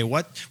like, okay,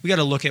 we got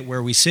to look at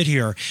where we sit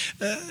here.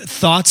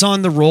 Thoughts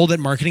on the role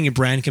that marketing and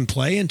brand can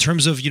play in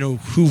terms of,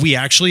 who we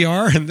actually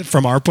are and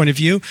from our point of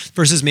view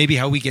versus maybe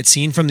how we get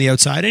seen from the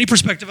outside. Any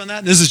perspective on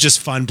that? This is just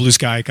fun, blue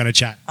sky kind of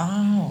chat.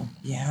 Oh,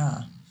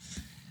 yeah.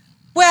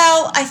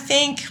 Well, I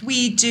think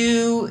we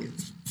do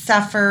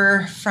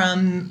suffer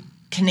from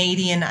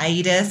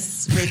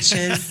Canadianitis, which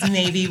is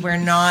maybe we're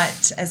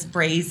not as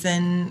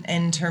brazen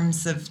in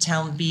terms of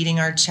beating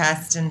our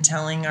chest and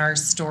telling our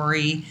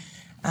story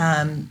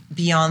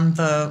beyond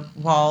the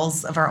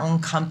walls of our own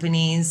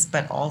companies,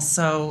 but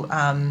also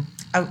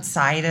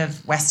outside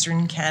of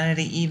Western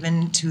Canada,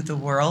 even to the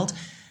world.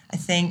 I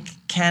think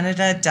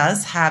Canada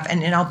does have,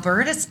 and in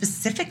Alberta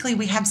specifically,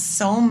 we have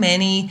so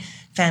many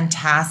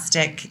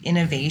fantastic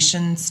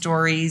innovation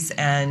stories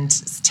and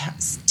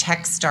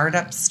tech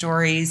startup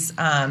stories.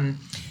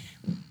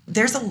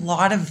 There's a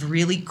lot of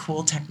really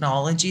cool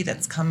technology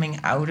that's coming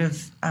out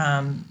of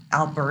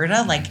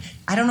Alberta. Like,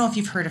 I don't know if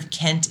you've heard of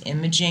Kent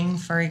Imaging,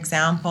 for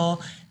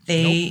example.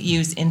 They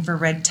use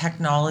infrared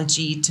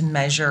technology to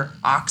measure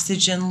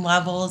oxygen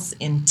levels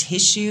in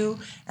tissue,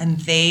 and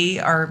they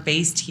are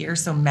based here,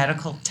 so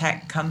medical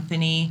tech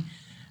company.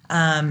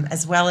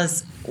 As well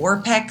as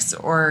Orpex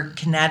or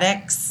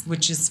Kinetics,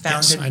 which is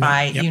founded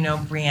by,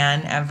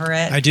 Brianne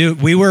Everett. I do.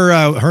 We were,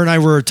 her and I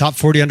were top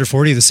 40 under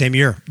 40 the same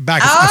year,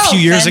 back a few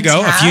years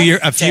ago.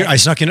 I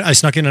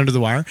snuck in under the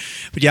wire.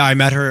 But yeah, I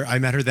met her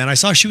then. I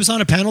saw she was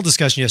on a panel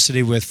discussion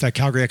yesterday with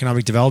Calgary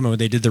Economic Development when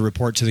they did the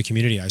report to the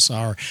community. I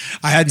saw her.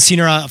 I hadn't seen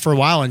her for a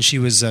while, and she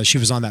was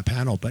on that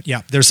panel. But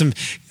yeah, there's some.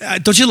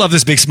 Don't you love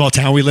this big small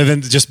town we live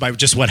in? Just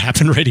what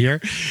happened right here.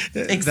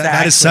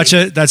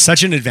 Exactly. That's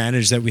such an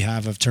advantage that we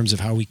have of terms of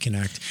how we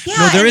connect. Yeah,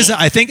 no, there is.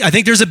 I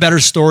think there's a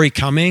better story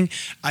coming.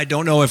 I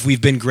don't know if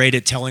we've been great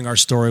at telling our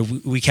story.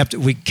 We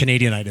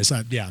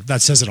Canadianitis.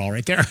 That says it all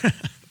right there.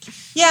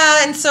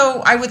 Yeah, and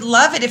so I would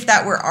love it if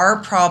that were our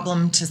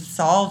problem to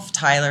solve,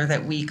 Tyler,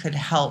 that we could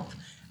help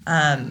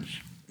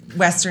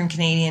Western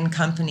Canadian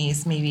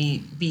companies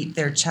maybe beat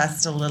their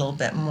chest a little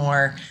bit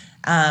more.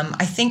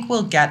 I think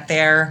we'll get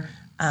there.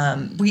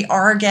 We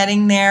are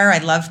getting there.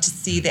 I'd love to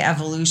see the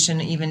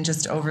evolution even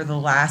just over the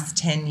last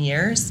 10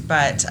 years,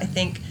 but I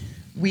think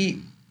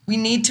we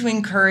need to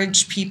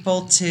encourage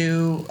people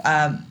to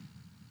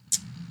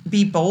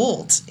be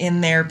bold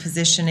in their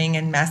positioning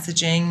and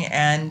messaging,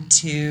 and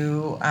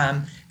to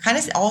kind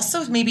of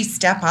also maybe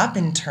step up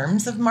in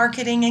terms of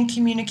marketing and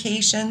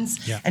communications,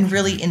 and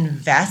really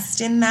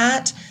invest in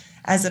that,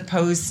 as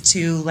opposed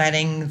to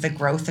letting the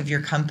growth of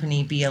your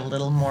company be a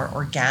little more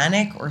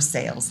organic or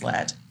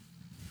sales-led.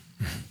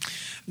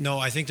 No,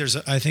 I think it's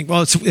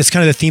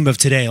kind of the theme of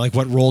today. Like,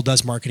 what role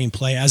does marketing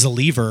play as a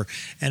lever?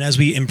 And as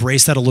we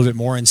embrace that a little bit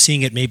more and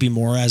seeing it maybe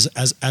more as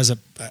a,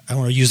 I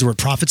want to use the word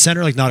profit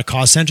center, like not a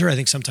cost center. I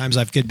think sometimes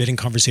I've been in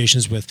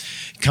conversations with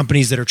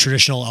companies that are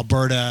traditional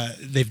Alberta.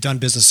 They've done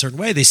business a certain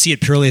way. They see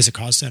it purely as a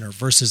cost center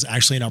versus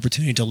actually an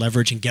opportunity to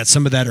leverage and get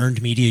some of that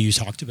earned media you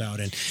talked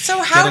about, and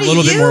so how get a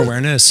little bit more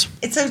awareness.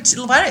 This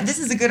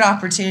is a good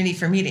opportunity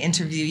for me to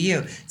interview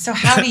you. So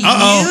how do you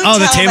tell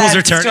the tables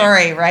are that turning.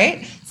 Story,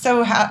 right?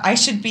 So I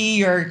should be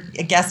your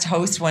guest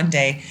host one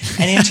day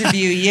and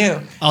interview you.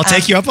 I'll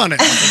take you up on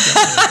it.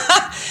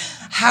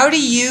 How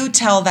do you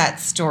tell that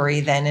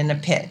story then in a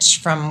pitch,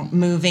 from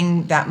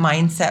moving that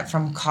mindset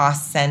from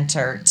cost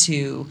center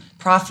to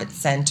profit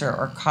center,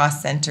 or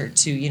cost center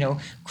to,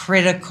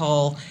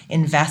 critical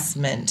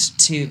investment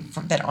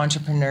that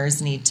entrepreneurs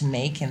need to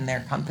make in their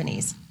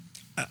companies?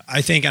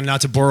 I think, and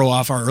not to borrow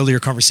off our earlier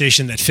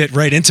conversation that fit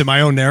right into my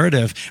own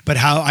narrative, but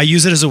how I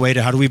use it as a way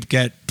to, how do we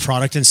get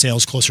product and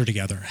sales closer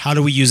together? How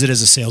do we use it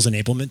as a sales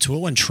enablement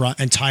tool and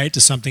tie it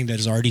to something that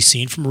is already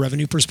seen from a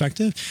revenue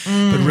perspective,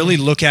 but really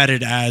look at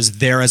it as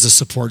a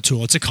support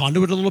tool. It's a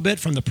conduit a little bit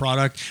from the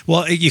product.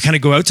 Well, you kind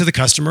of go out to the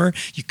customer,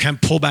 you kind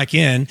of pull back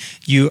in,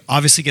 you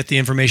obviously get the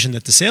information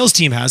that the sales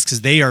team has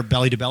because they are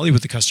belly to belly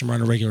with the customer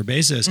on a regular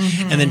basis,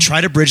 and then try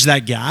to bridge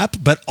that gap,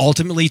 but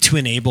ultimately to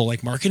enable,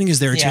 like, marketing is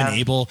there to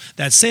enable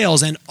that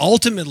sales, and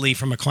ultimately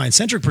from a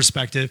client-centric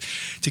perspective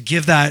to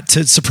give that,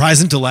 to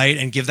surprise and delight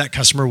and give that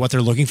customer what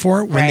they're looking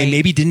for when they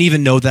maybe didn't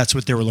even know that's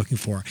what they were looking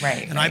for.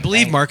 I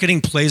believe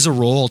marketing plays a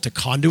role to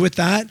conduit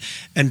that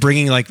and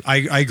bringing, like,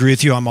 I agree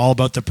with you, I'm all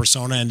about the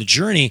persona and the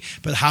journey,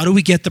 but how do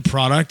we get the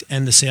product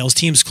and the sales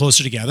teams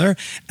closer together?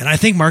 And I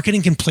think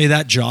marketing can play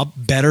that job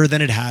better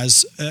than it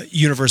has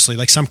universally.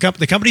 Like,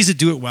 the companies that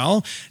do it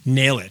well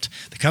nail it.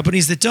 The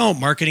companies that don't,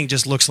 marketing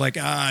just looks like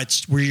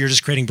you're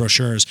just creating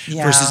brochures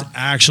versus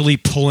actually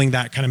pulling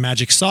that kind of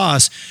magic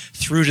sauce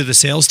through to the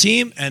sales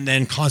team and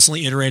then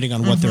constantly iterating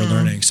on what they're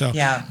learning. So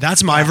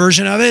that's my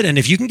version of it. And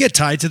if you can get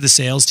tied to the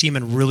sales team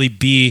and really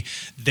be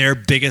their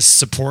biggest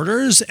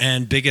supporters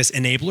and biggest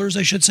enablers,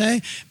 I should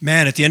say,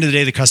 man, at the end of the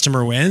day, the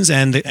customer wins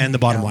and the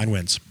bottom line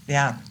wins.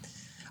 Yeah.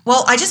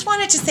 Well, I just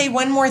wanted to say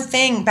one more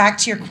thing back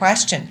to your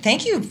question.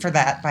 Thank you for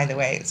that, by the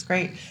way. It's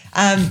great.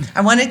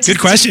 I wanted to.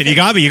 Good question. You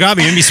got me. You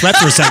made me sweat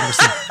for a second.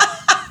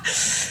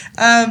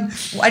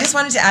 I just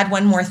wanted to add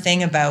one more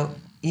thing about,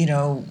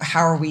 how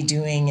are we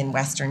doing in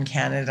Western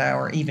Canada,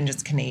 or even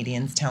just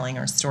Canadians telling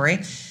our story.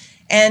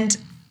 And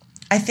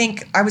I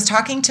think I was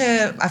talking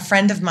to a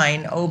friend of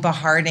mine, Oba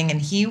Harding, and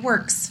he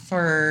works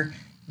for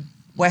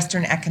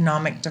Western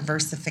Economic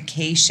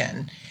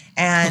Diversification.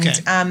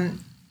 And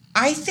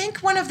I think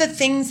one of the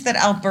things that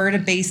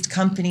Alberta-based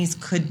companies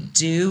could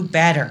do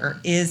better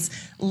is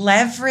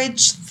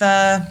leverage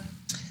the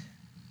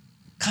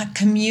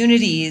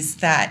communities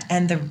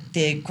and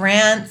the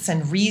grants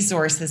and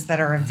resources that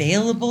are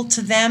available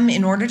to them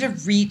in order to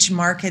reach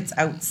markets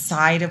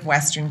outside of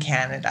Western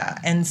Canada.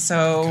 And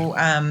so,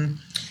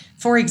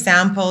 for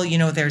example,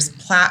 there's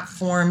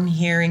Platform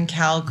here in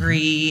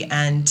Calgary,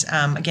 and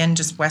again,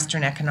 just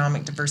Western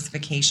Economic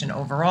Diversification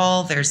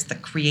overall. There's the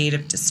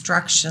Creative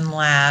Destruction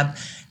Lab.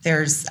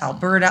 There's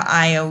Alberta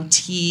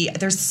IoT.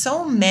 There's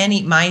so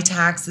many.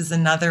 MyTax is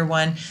another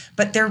one.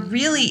 But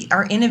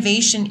our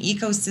innovation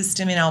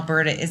ecosystem in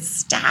Alberta is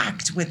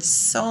stacked with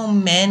so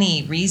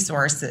many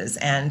resources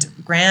and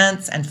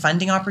grants and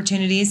funding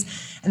opportunities.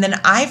 And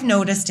then I've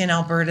noticed in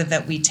Alberta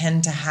that we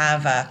tend to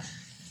have a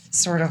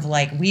sort of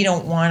like, we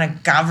don't want a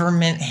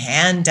government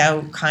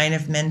handout kind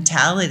of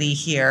mentality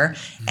here.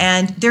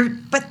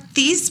 But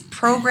these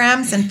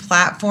programs and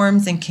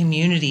platforms and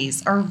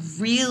communities are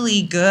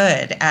really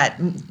good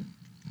at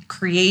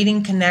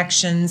creating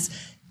connections,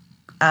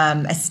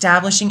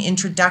 establishing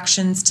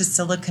introductions to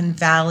Silicon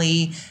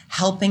Valley,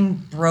 helping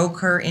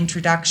broker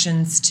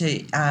introductions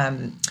to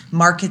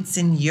markets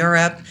in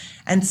Europe.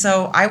 And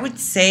so I would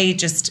say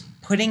just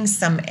putting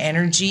some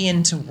energy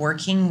into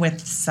working with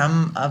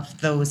some of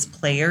those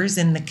players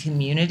in the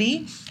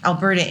community.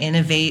 Alberta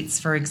Innovates,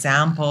 for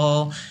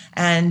example.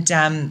 And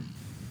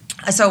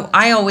so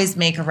I always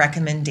make a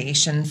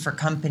recommendation for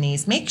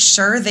companies. Make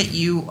sure that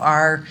you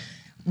are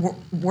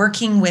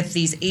working with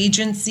these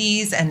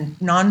agencies and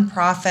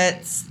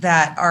nonprofits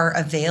that are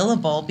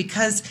available,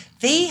 because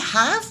they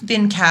have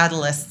been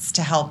catalysts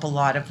to help a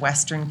lot of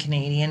Western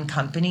Canadian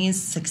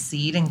companies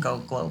succeed and go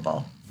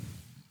global.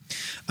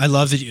 I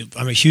love that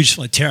I'm a huge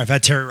I've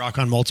had Terry Rock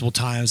on multiple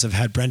times. I've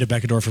had Brenda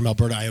Beckador from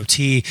Alberta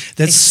IoT.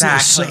 That's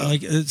exactly.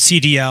 like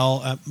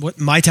CDL. What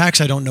MyTax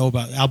I don't know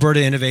about. Alberta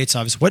Innovates,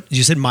 obviously. What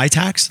you said,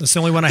 MyTax? That's the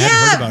only one I hadn't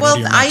heard about.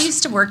 Well, I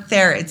used to work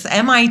there. It's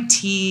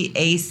MITACS.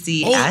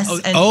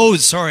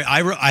 Sorry.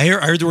 I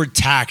heard the word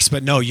tax,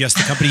 but no. Yes,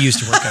 the company used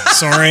to work at.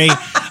 Sorry,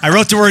 I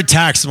wrote the word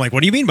tax. I'm like, what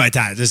do you mean by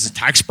tax? This is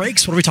tax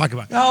breaks? What are we talking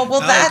about? Oh,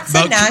 well, that's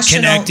a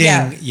national. Connecting.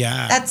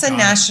 That's a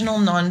national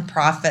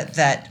nonprofit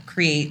that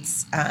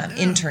creates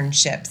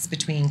internships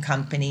between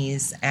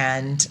companies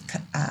and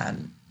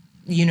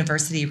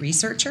university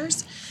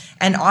researchers,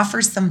 and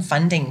offers some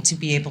funding to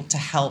be able to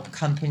help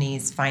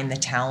companies find the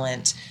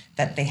talent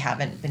that they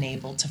haven't been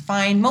able to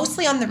find,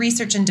 mostly on the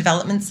research and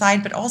development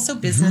side, but also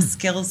business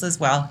skills as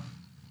well.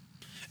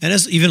 And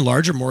as even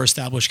larger, more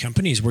established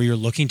companies where you're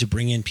looking to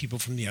bring in people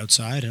from the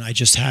outside. And I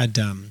just had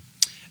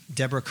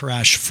Deborah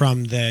Karash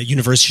from the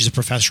university. She's a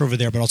professor over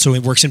there, but also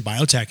works in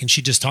biotech. And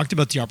she just talked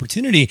about the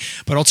opportunity,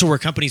 but also where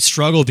companies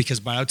struggle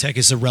because biotech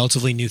is a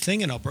relatively new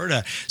thing in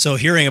Alberta. So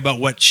hearing about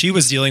what she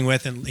was dealing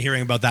with and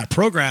hearing about that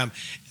program,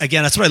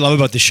 again, that's what I love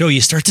about the show. You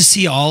start to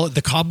see all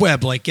the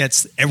cobweb,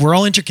 we're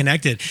all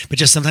interconnected, but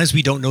just sometimes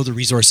we don't know the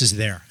resources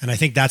there. And I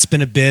think that's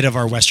been a bit of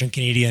our Western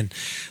Canadian,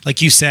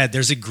 like you said,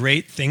 there's a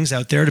great things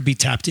out there to be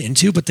tapped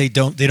into, but they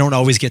don't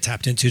always get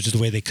tapped into the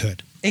way they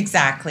could.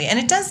 Exactly. And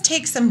it does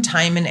take some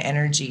time and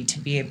energy to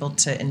be able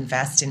to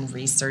invest in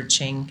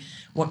researching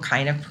what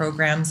kind of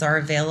programs are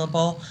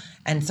available.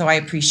 And so I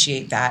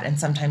appreciate that. And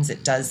sometimes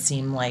it does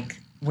seem like,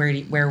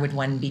 where would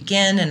one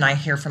begin? And I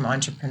hear from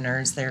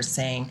entrepreneurs, they're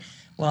saying,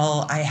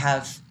 well,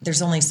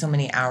 there's only so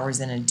many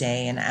hours in a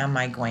day, and am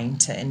I going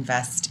to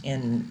invest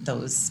in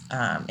those,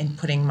 in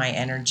putting my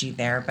energy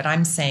there? But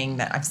I'm saying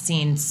that I've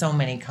seen so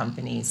many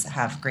companies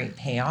have great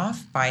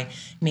payoff by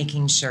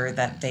making sure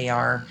that they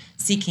are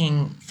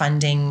seeking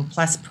funding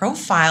plus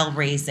profile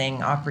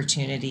raising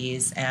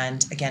opportunities,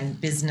 and again,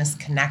 business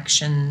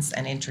connections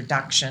and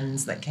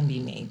introductions that can be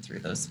made through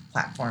those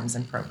platforms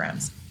and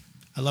programs.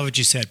 I love what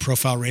you said,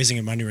 profile raising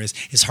and money raise.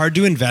 It's hard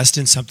to invest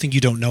in something you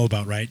don't know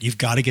about, right? You've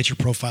got to get your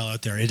profile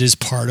out there. It is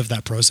part of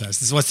that process.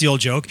 This is what's the old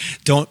joke.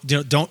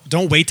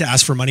 Don't wait to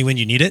ask for money when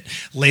you need it.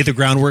 Lay the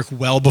groundwork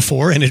well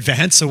before in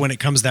advance. So when it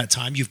comes that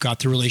time, you've got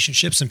the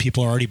relationships and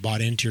people are already bought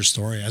into your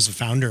story. As a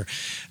founder,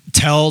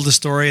 tell the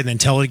story and then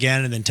tell it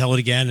again and then tell it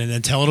again and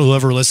then tell it to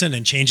whoever listened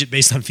and change it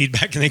based on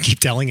feedback and then keep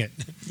telling it.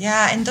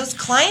 Yeah, and those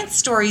client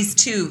stories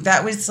too.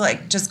 That was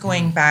like just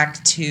going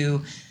back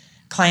to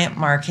client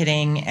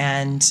marketing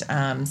and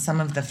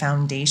some of the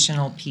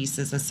foundational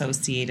pieces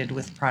associated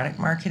with product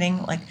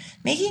marketing, like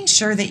making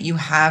sure that you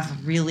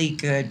have really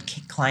good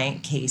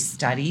client case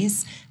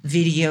studies,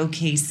 video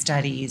case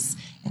studies,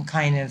 and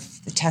kind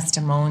of the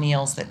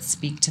testimonials that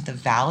speak to the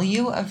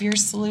value of your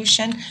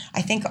solution.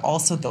 I think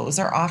also those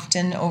are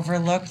often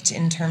overlooked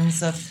in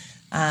terms of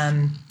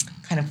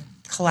kind kind of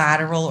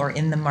collateral or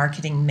in the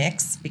marketing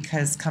mix,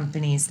 because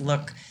companies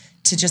look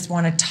to just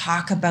want to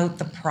talk about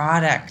the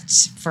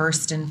product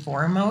first and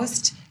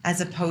foremost, as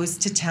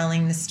opposed to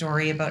telling the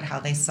story about how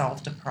they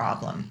solved a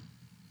problem.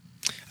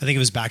 I think it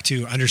was back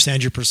to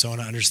understand your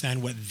persona,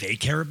 understand what they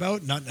care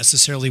about, not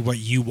necessarily what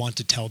you want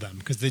to tell them,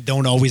 because they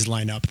don't always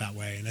line up that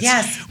way. And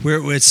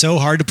it's so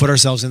hard to put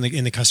ourselves in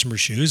the customer's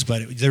shoes,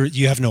 but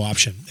you have no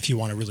option if you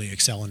want to really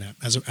excel in it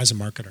as a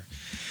marketer.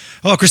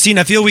 Oh, Christine,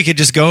 I feel we could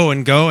just go,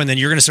 and then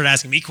you're going to start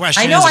asking me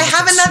questions. I know. I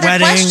have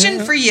another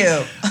question for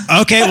you.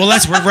 Okay, well,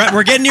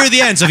 we're getting near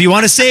the end. So if you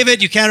want to save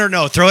it, you can, or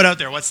no, throw it out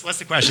there. What's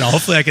the question?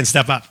 Hopefully I can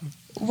step up.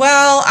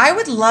 Well, I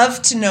would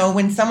love to know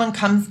when someone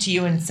comes to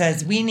you and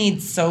says, we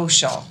need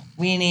social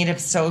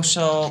presence.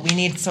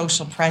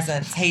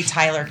 Hey,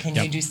 Tyler, can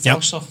you do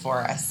social for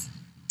us?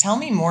 Tell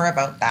me more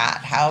about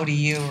that. How do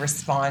you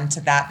respond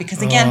to that?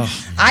 Because again,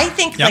 I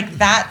think like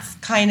that's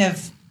kind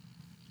of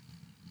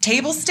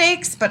table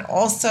stakes, but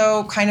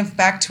also kind of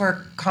back to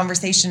our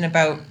conversation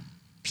about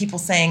people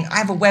saying, I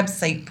have a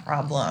website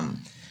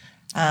problem.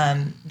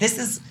 This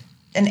is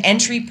an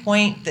entry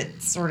point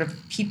that sort of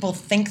people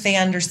think they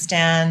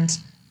understand,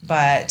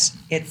 but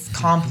it's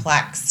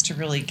complex to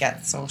really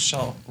get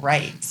social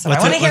right. So I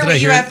want to hear what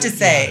you have to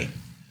say.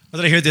 What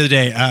did I hear the other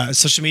day?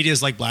 Social media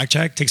is like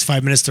blackjack, takes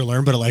 5 minutes to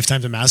learn, but a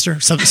lifetime to master, or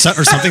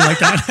something like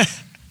that.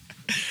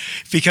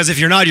 Because if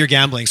you're not, you're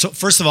gambling. So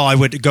first of all, I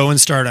would go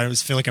and start. I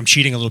feel like I'm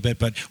cheating a little bit,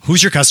 but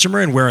who's your customer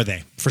and where are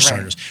they, for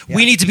starters? Yeah.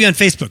 We need to be on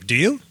Facebook. Do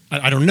you?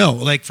 I don't know.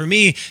 Like for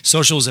me,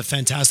 social is a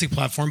fantastic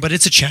platform, but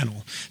it's a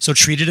channel. So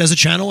treat it as a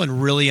channel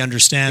and really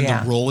understand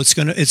the role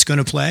it's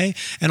gonna play,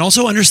 and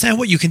also understand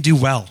what you can do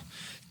well.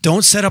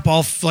 Don't set up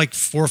all like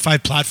 4 or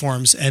 5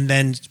 platforms and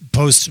then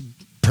post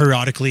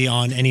periodically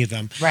on any of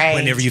them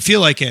whenever you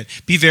feel like it.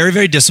 Be very,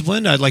 very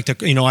disciplined. I'd like to,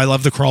 I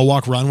love the crawl,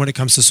 walk, run when it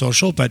comes to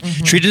social, but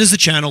treat it as a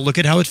channel. Look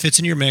at how it fits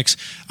in your mix,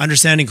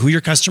 understanding who your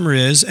customer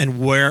is and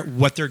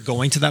what they're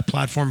going to that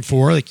platform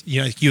for. Like,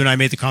 you and I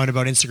made the comment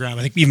about Instagram.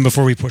 I think even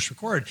before we push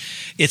record,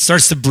 it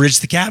starts to bridge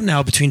the gap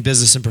now between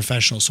business and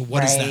professional. So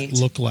what does that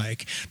look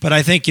like? But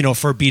I think,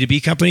 for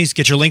B2B companies,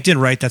 get your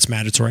LinkedIn right. That's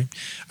mandatory.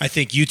 I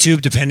think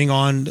YouTube, depending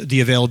on the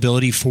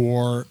availability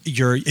for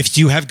if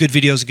you have good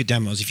videos and good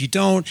demos, if you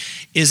don't,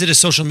 is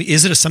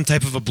it some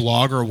type of a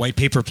blog or a white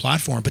paper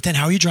platform? But then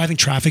how are you driving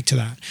traffic to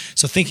that?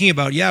 So thinking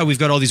about, we've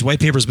got all these white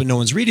papers, but no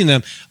one's reading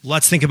them.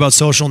 Let's think about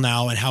social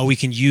now and how we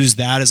can use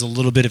that as a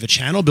little bit of a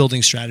channel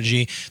building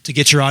strategy to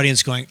get your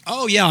audience going,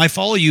 oh yeah, I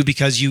follow you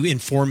because you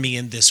inform me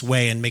in this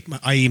way and make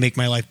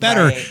my life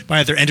better by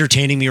either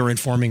entertaining me or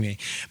informing me.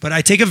 But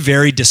I take a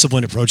very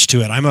disciplined approach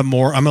to it. I'm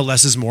a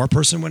less is more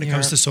person when it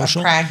comes to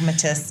social. A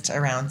pragmatist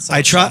around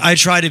social. I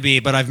try to be,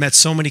 but I've met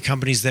so many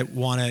companies that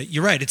want to,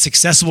 you're right, it's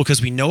accessible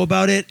because we know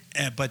about it,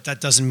 but that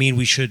doesn't mean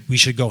we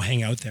should go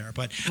hang out there.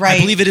 But I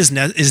believe it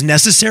is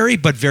necessary,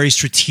 but very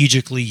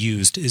strategically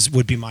used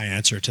would be my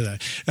answer to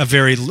that. A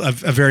very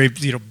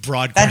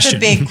broad question. That's a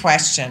big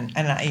question,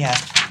 and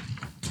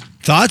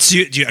Thoughts? Do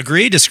you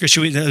agree?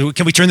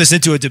 Can we turn this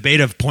into a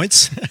debate of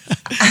points?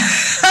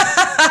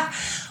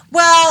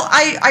 Well,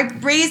 I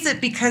raise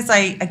it because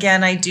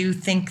I do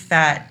think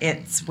that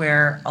it's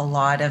where a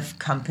lot of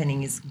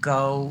companies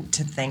go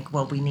to think,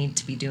 well, we need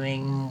to be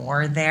doing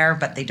more there,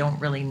 but they don't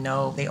really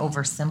know. They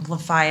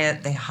oversimplify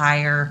it. They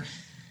hire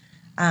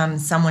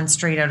someone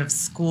straight out of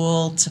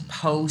school to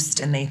post,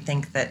 and they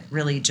think that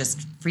really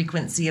just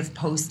frequency of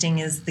posting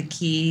is the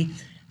key.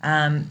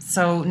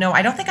 So no,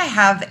 I don't think I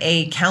have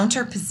a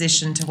counter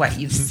position to what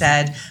you've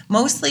said.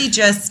 Mostly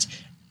just,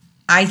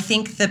 I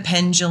think the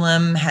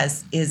pendulum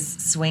is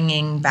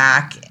swinging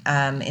back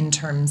in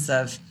terms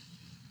of,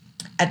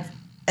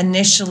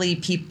 initially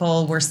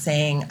people were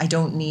saying, I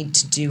don't need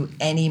to do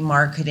any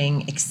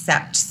marketing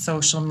except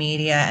social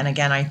media. And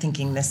again, I'm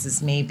thinking this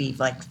is maybe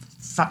like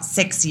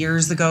 6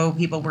 years ago,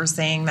 people were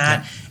saying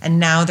that. Yeah. And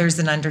now there's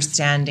an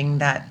understanding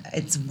that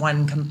it's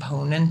one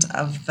component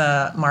of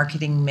the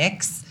marketing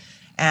mix.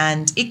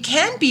 And it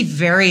can be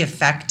very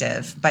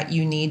effective, but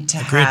you need to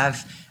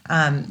have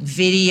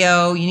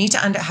video. You need to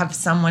have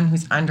someone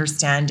who's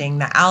understanding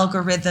the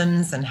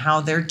algorithms and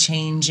how they're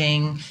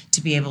changing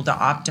to be able to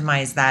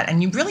optimize that.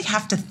 And you really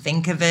have to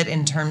think of it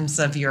in terms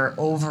of your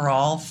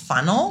overall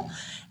funnel.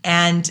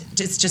 And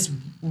it's just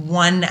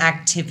one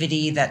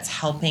activity that's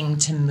helping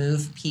to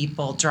move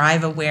people,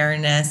 drive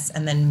awareness,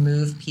 and then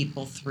move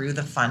people through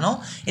the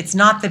funnel. It's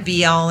not the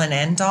be-all and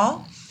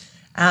end-all.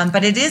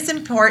 But it is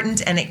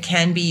important, and it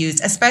can be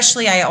used,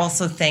 especially I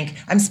also think,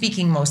 I'm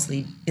speaking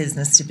mostly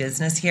business to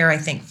business here. I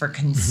think for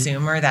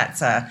consumer,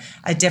 that's a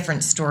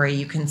different story.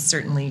 You can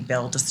certainly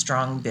build a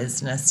strong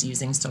business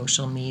using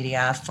social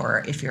media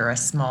for if you're a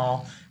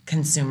small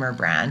consumer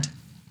brand.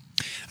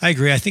 I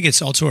agree. I think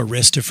it's also a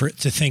risk to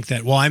think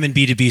that, well, I'm in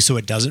B2B, so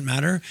it doesn't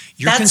matter.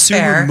 Your That's consumer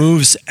fair.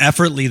 Moves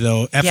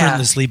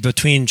effortlessly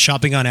between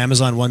shopping on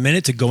Amazon 1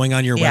 minute to going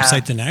on your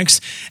website the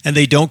next, and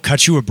they don't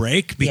cut you a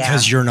break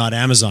because you're not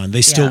Amazon.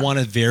 They still want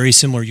a very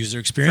similar user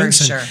experience.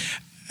 For sure.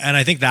 And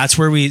I think that's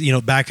where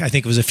we, back, I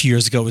think it was a few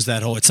years ago, was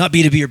that whole, it's not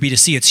B2B or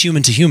B2C, it's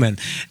human to human.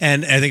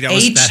 And I think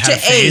that had a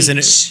phase. And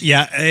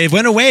it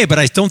went away, but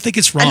I don't think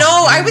it's wrong.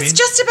 No, I was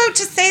just about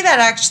to say that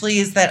actually,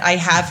 is that I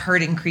have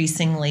heard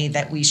increasingly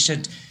that we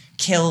should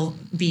kill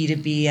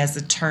B2B as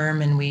a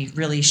term, and we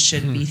really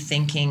should be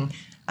thinking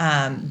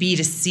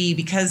B2C,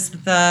 because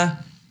the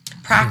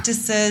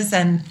practices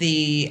and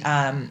the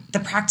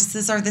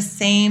practices are the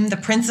same, the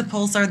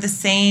principles are the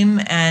same,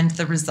 and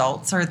the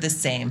results are the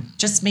same.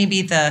 Just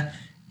maybe like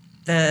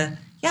the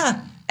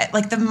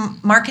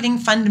marketing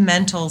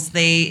fundamentals,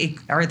 they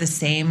are the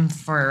same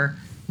for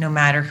no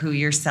matter who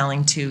you're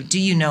selling to. Do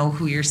you know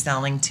who you're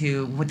selling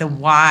to, with the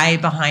why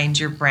behind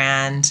your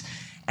brand,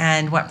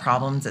 and what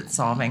problems it's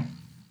solving?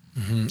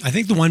 I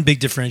think the one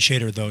big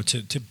differentiator, though,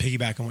 to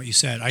piggyback on what you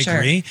said, I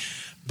agree.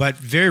 But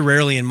very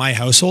rarely in my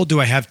household do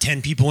I have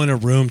 10 people in a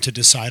room to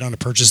decide on a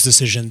purchase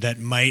decision that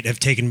might have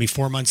taken me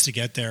 4 months to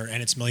get there,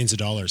 and it's millions of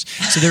dollars.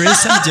 So there is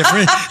some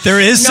difference.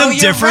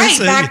 Right.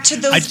 Back to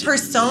those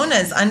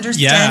personas,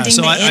 understanding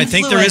the influencers. I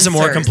think there is a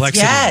more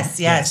complexity.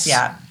 Yes.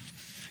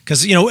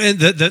 Because,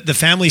 the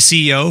family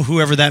CEO,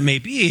 whoever that may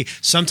be,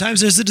 sometimes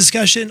there's a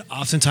discussion.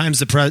 Oftentimes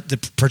the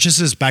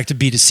purchases, back to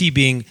B2C,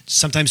 being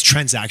sometimes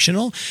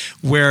transactional,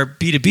 where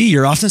B2B,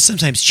 you're often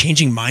sometimes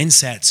changing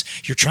mindsets.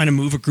 You're trying to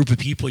move a group of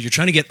people. You're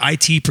trying to get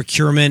IT,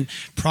 procurement,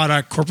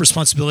 product, corporate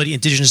responsibility,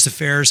 Indigenous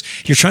affairs.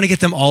 You're trying to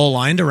get them all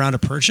aligned around a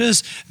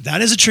purchase.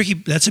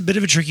 That's a bit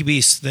of a tricky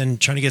beast than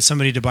trying to get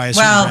somebody to buy a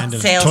certain brand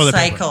of sales toilet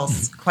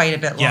cycles paper. Quite a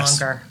bit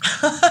longer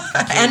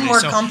and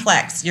more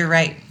complex. You're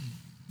right.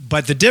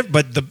 But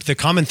the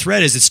common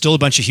thread is it's still a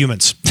bunch of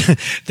humans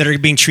that are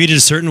being treated a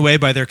certain way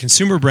by their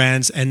consumer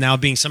brands, and now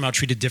being somehow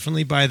treated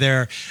differently by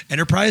their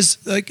enterprise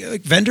like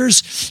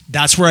vendors.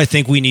 That's where I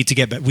think we need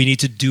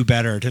to do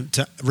better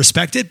to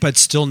respect it, but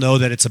still know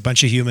that it's a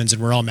bunch of humans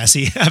and we're all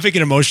messy, having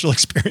an emotional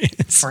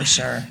experience. For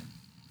sure.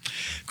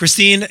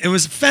 Christine, it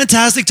was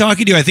fantastic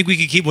talking to you. I think we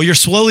could you're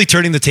slowly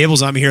turning the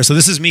tables on me here. So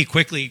this is me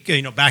quickly,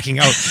 backing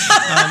out.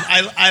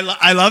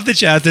 I love the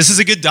chat. This is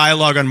a good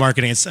dialogue on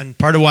marketing. And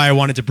part of why I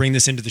wanted to bring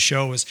this into the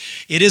show was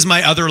it is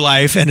my other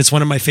life, and it's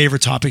one of my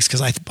favorite topics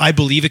because I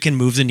believe it can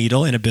move the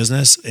needle in a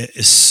business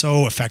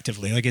so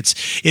effectively. Like it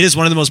is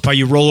one of the most,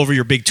 you roll over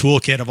your big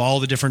toolkit of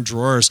all the different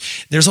drawers.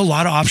 There's a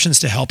lot of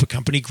options to help a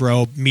company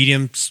grow,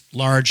 medium,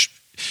 large,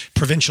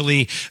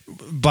 provincially,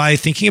 by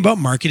thinking about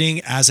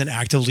marketing as an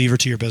active lever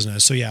to your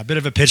business. So a bit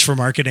of a pitch for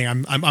marketing.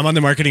 I'm on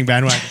the marketing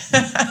bandwagon.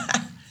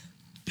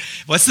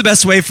 What's the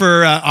best way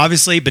for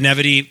obviously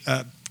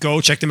Benevity?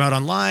 Go check them out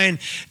online.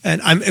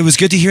 And it was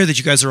good to hear that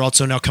you guys are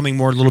also now coming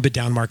more a little bit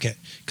down market,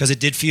 because it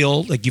did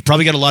feel like you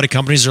probably got a lot of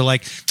companies that are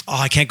like, oh,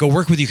 I can't go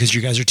work with you because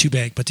you guys are too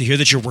big. But to hear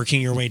that you're working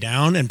your way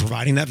down and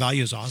providing that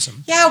value is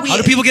awesome. Yeah. How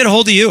do people get a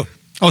hold of you?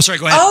 Oh, sorry,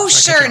 go ahead. Oh,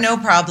 sure, no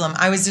problem.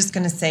 I was just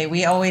going to say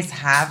we always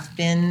have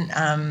been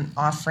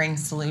offering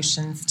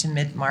solutions to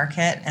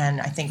mid-market, and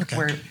I think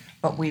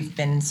we've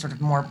been sort of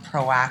more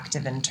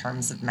proactive in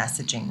terms of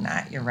messaging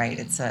that. You're right.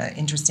 It's an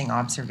interesting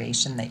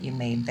observation that you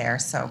made there.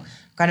 So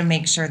I've got to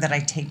make sure that I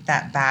take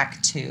that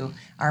back to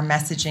our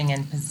messaging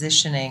and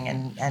positioning,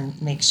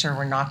 and make sure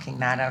we're knocking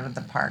that out of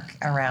the park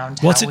around.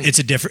 Well, it's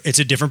a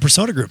different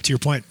persona group, to your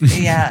point.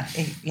 Yeah.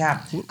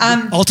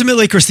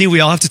 Ultimately, Christine, we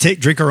all have to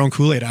drink our own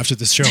Kool-Aid after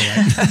this show,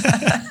 right?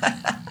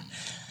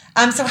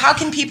 So how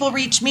can people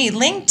reach me?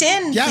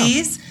 LinkedIn,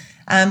 please.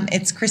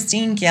 It's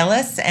Christine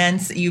Gillis,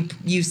 and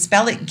you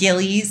spell it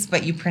Gillies,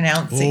 but you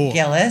pronounce it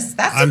Gillis.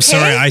 That's okay. I'm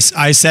sorry,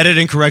 I said it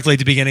incorrectly at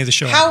the beginning of the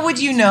show. How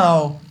would you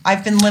know?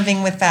 I've been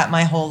living with that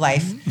my whole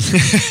life.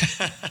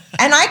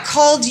 And I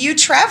called you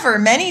Trevor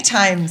many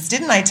times,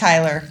 didn't I,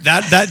 Tyler?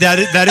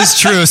 That is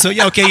true. So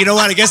okay, you know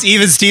what? I guess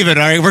even Steven.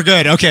 All right, we're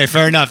good. Okay,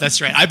 fair enough.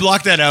 That's right. I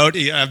blocked that out.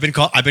 I've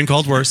been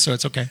called worse, so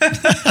it's okay.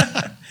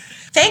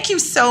 Thank you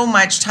so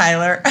much,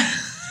 Tyler.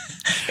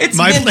 It's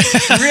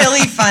been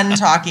really fun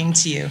talking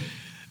to you.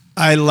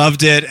 I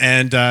loved it,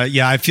 and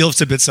I feel it's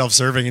a bit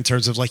self-serving in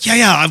terms of like,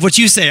 what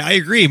you say, I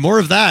agree, more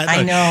of that.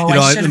 I know.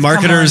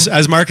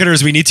 As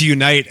marketers, we need to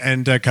unite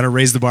and kind of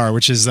raise the bar,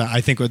 which is,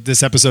 I think, what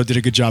this episode did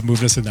a good job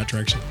moving us in that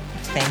direction.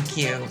 Thank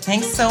you.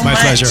 Thanks so much. My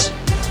pleasure.